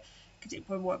play it, because it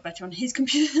probably work better on his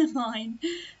computer than mine.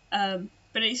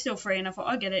 But it's still free, and I thought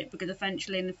I'll get it because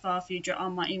eventually in the far future I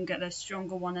might even get a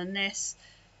stronger one than this.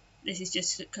 This is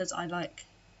just because I like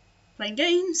playing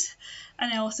games,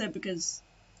 and also because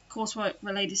coursework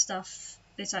related stuff,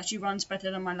 this actually runs better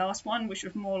than my last one, which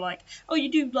was more like, oh, you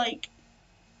do like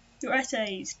your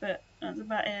essays, but that's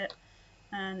about it.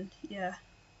 And yeah,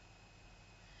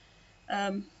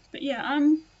 but yeah,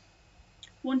 I'm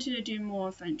wanting to do more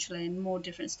eventually and more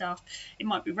different stuff. It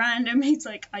might be random. It's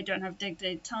like I don't have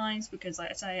dedicated times because, like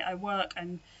I say, I work,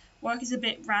 and work is a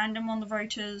bit random on the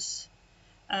rotors.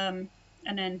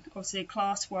 And then obviously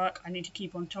class work, I need to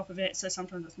keep on top of it, so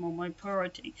sometimes that's more my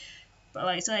priority. But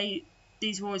like I say,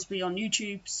 these will always be on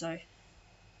YouTube, so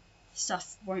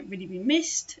stuff won't really be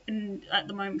missed. And at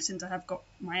the moment, since I have got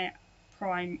my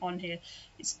Prime on here,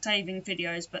 it's saving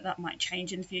videos, but that might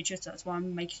change in the future, so that's why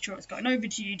I'm making sure it's gotten over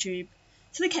to YouTube.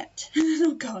 So they're kept, they're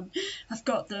not gone. I've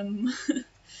got them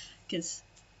because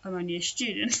I'm only a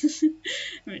student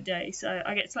of a day, so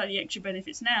I get slightly extra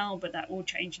benefits now, but that will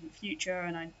change in the future,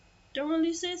 and I don't want to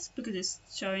lose this because it's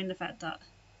showing the fact that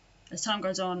as time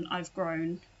goes on, I've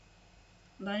grown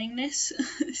learning this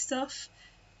stuff.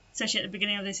 Especially at the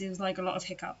beginning of this, it was like a lot of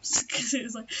hiccups because it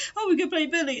was like, oh, we could play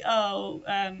Billy. Oh,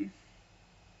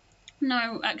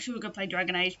 no, actually, we're gonna play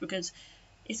Dragon Age because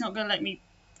it's not gonna let me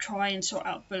try and sort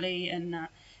out Billy, and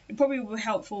it probably would be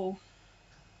helpful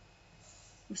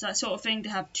with that sort of thing to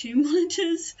have two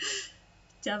monitors,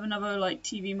 to have another like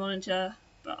TV monitor.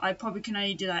 But I probably can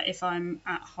only do that if I'm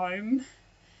at home,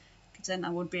 because then I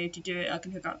would be able to do it. I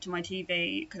can hook up to my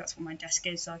TV because that's where my desk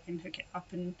is, so I can hook it up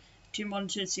and two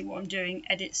monitors, see what I'm doing,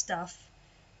 edit stuff,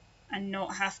 and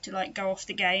not have to like go off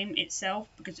the game itself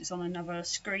because it's on another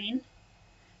screen.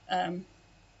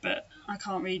 But I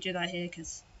can't really do that here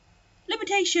because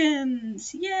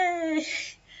limitations, yay!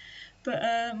 But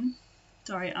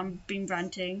sorry, I'm been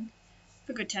ranting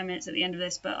for a good 10 minutes at the end of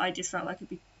this, but I just felt like it'd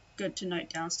be good to note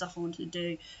down stuff I wanted to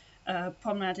do.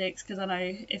 Problematics, because I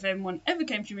know if anyone ever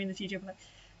came to me in the future, I'd be like,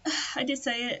 I did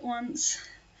say it once,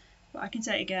 but I can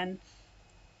say it again.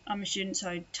 I'm a student,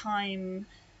 so time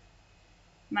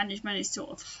management is sort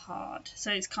of hard,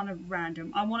 so it's kind of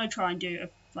random. I want to try and do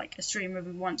a stream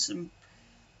every once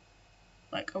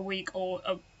like a week, or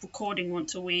a recording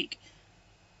once a week.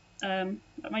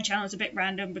 But my channel is a bit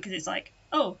random because it's like,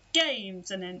 oh,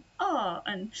 games, and then art,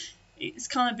 and it's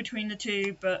kind of between the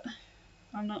two, but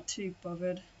I'm not too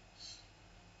bothered.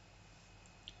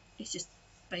 It's just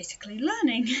basically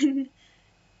learning and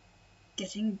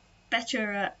getting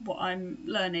better at what I'm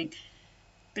learning,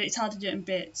 but it's hard to do it in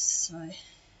bits, so.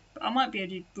 But I might be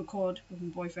able to record with my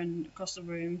boyfriend across the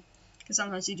room, because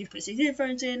sometimes he just puts his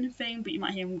earphones in thing, but you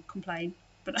might hear him complain,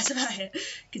 but that's about it,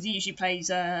 because he usually plays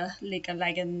League of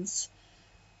Legends.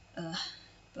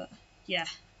 But yeah,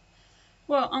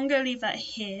 well, I'm going to leave that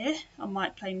here. I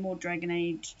might play more Dragon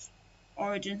Age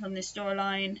Origins on this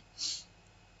storyline.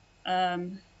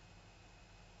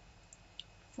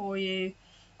 for you.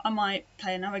 I might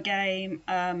play another game.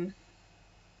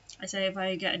 I say if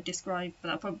I get a disc drive, but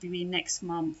that'll probably be next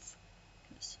month,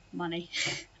 because money.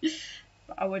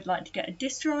 But I would like to get a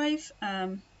disc drive.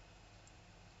 I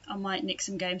might nick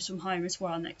some games from home as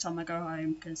well next time I go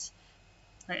home, because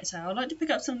like I say, I'd like to pick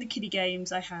up some of the kiddie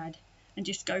games I had and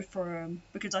just go through them,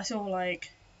 because I saw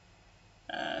like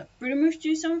Bruno Moose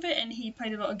do some of it, and he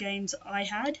played a lot of games I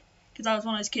had, because I was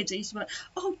one of those kids that used to be like,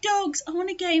 oh, dogs, I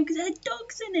want a game because it had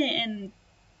dogs in it, and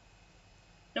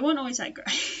they weren't always that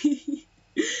great.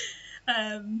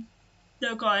 They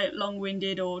were quite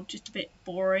long-winded or just a bit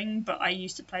boring, but I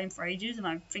used to play them for ages, and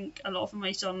I think a lot of them I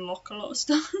used to unlock a lot of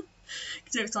stuff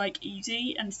because it was like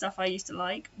easy and stuff I used to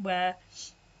like, where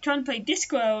trying to play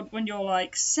Discworld when you're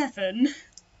like 7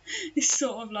 is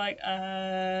sort of like,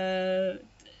 Dad,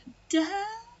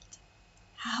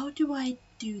 how do I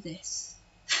do this?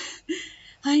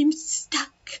 I'm stuck.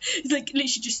 It's like literally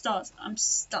just starts, I'm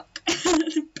stuck,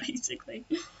 basically.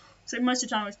 So most of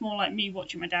the time it's more like me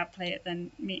watching my dad play it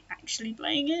than me actually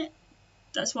playing it.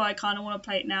 That's why I kind of want to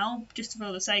play it now, just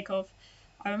for the sake of,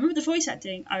 I remember the voice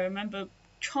acting, I remember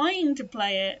trying to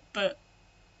play it, but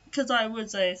because I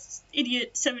was a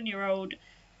idiot 7-year-old,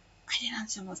 I didn't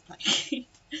understand what I was playing.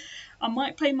 I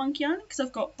might play Monkey Island, because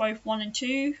I've got both 1 and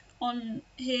 2 on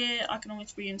here. I can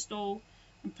always reinstall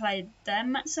and play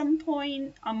them at some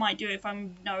point. I might do it if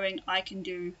I'm knowing I can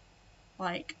do,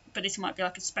 like, but this might be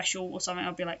like a special or something.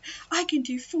 I'll be like, I can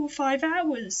do 4 or 5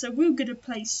 hours, so we're gonna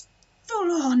play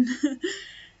full on.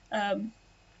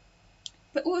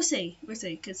 But we'll see,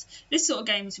 because this sort of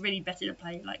game is really better to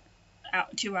play like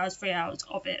out 2 hours, 3 hours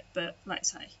of it. But like I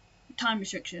say, time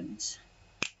restrictions.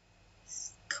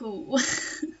 It's cool.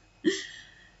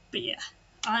 But yeah,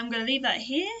 I'm gonna leave that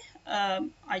here.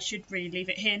 I should really leave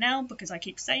it here now, because I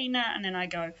keep saying that and then I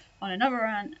go on another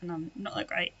rant and I'm not that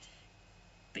great.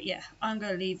 But yeah, I'm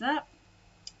going to leave that.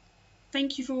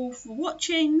 Thank you all for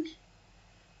watching,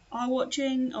 or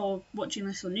watching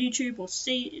this on YouTube, or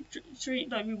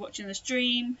like me watching the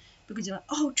stream, because you're like,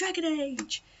 oh, Dragon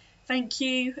Age! Thank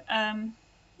you.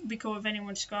 Be cool if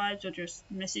anyone subscribes or just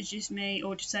messages me,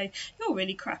 or just say, you're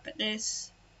really crap at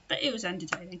this. But it was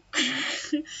entertaining.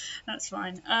 That's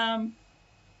fine.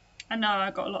 I know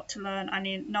I've got a lot to learn. I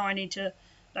need to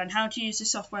learn how to use the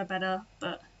software better,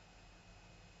 but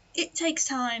it takes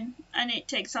time, and it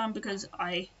takes time because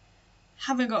I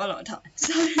haven't got a lot of time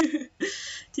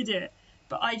to do it.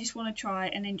 But I just want to try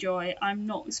and enjoy. I'm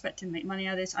not expecting to make money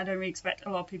out of this. I don't really expect a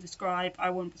lot of people to subscribe. I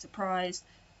wouldn't be surprised.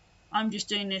 I'm just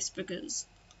doing this because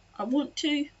I want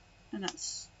to, and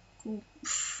that's cool,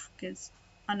 because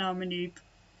I know I'm a noob.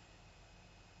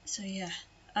 So yeah.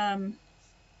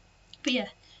 But yeah,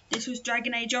 this was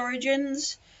Dragon Age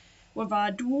Origins with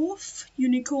our dwarf,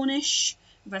 unicornish,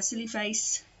 with our silly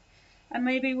face. And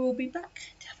maybe we'll be back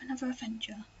to have another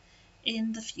adventure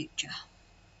in the future.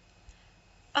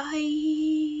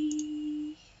 Bye!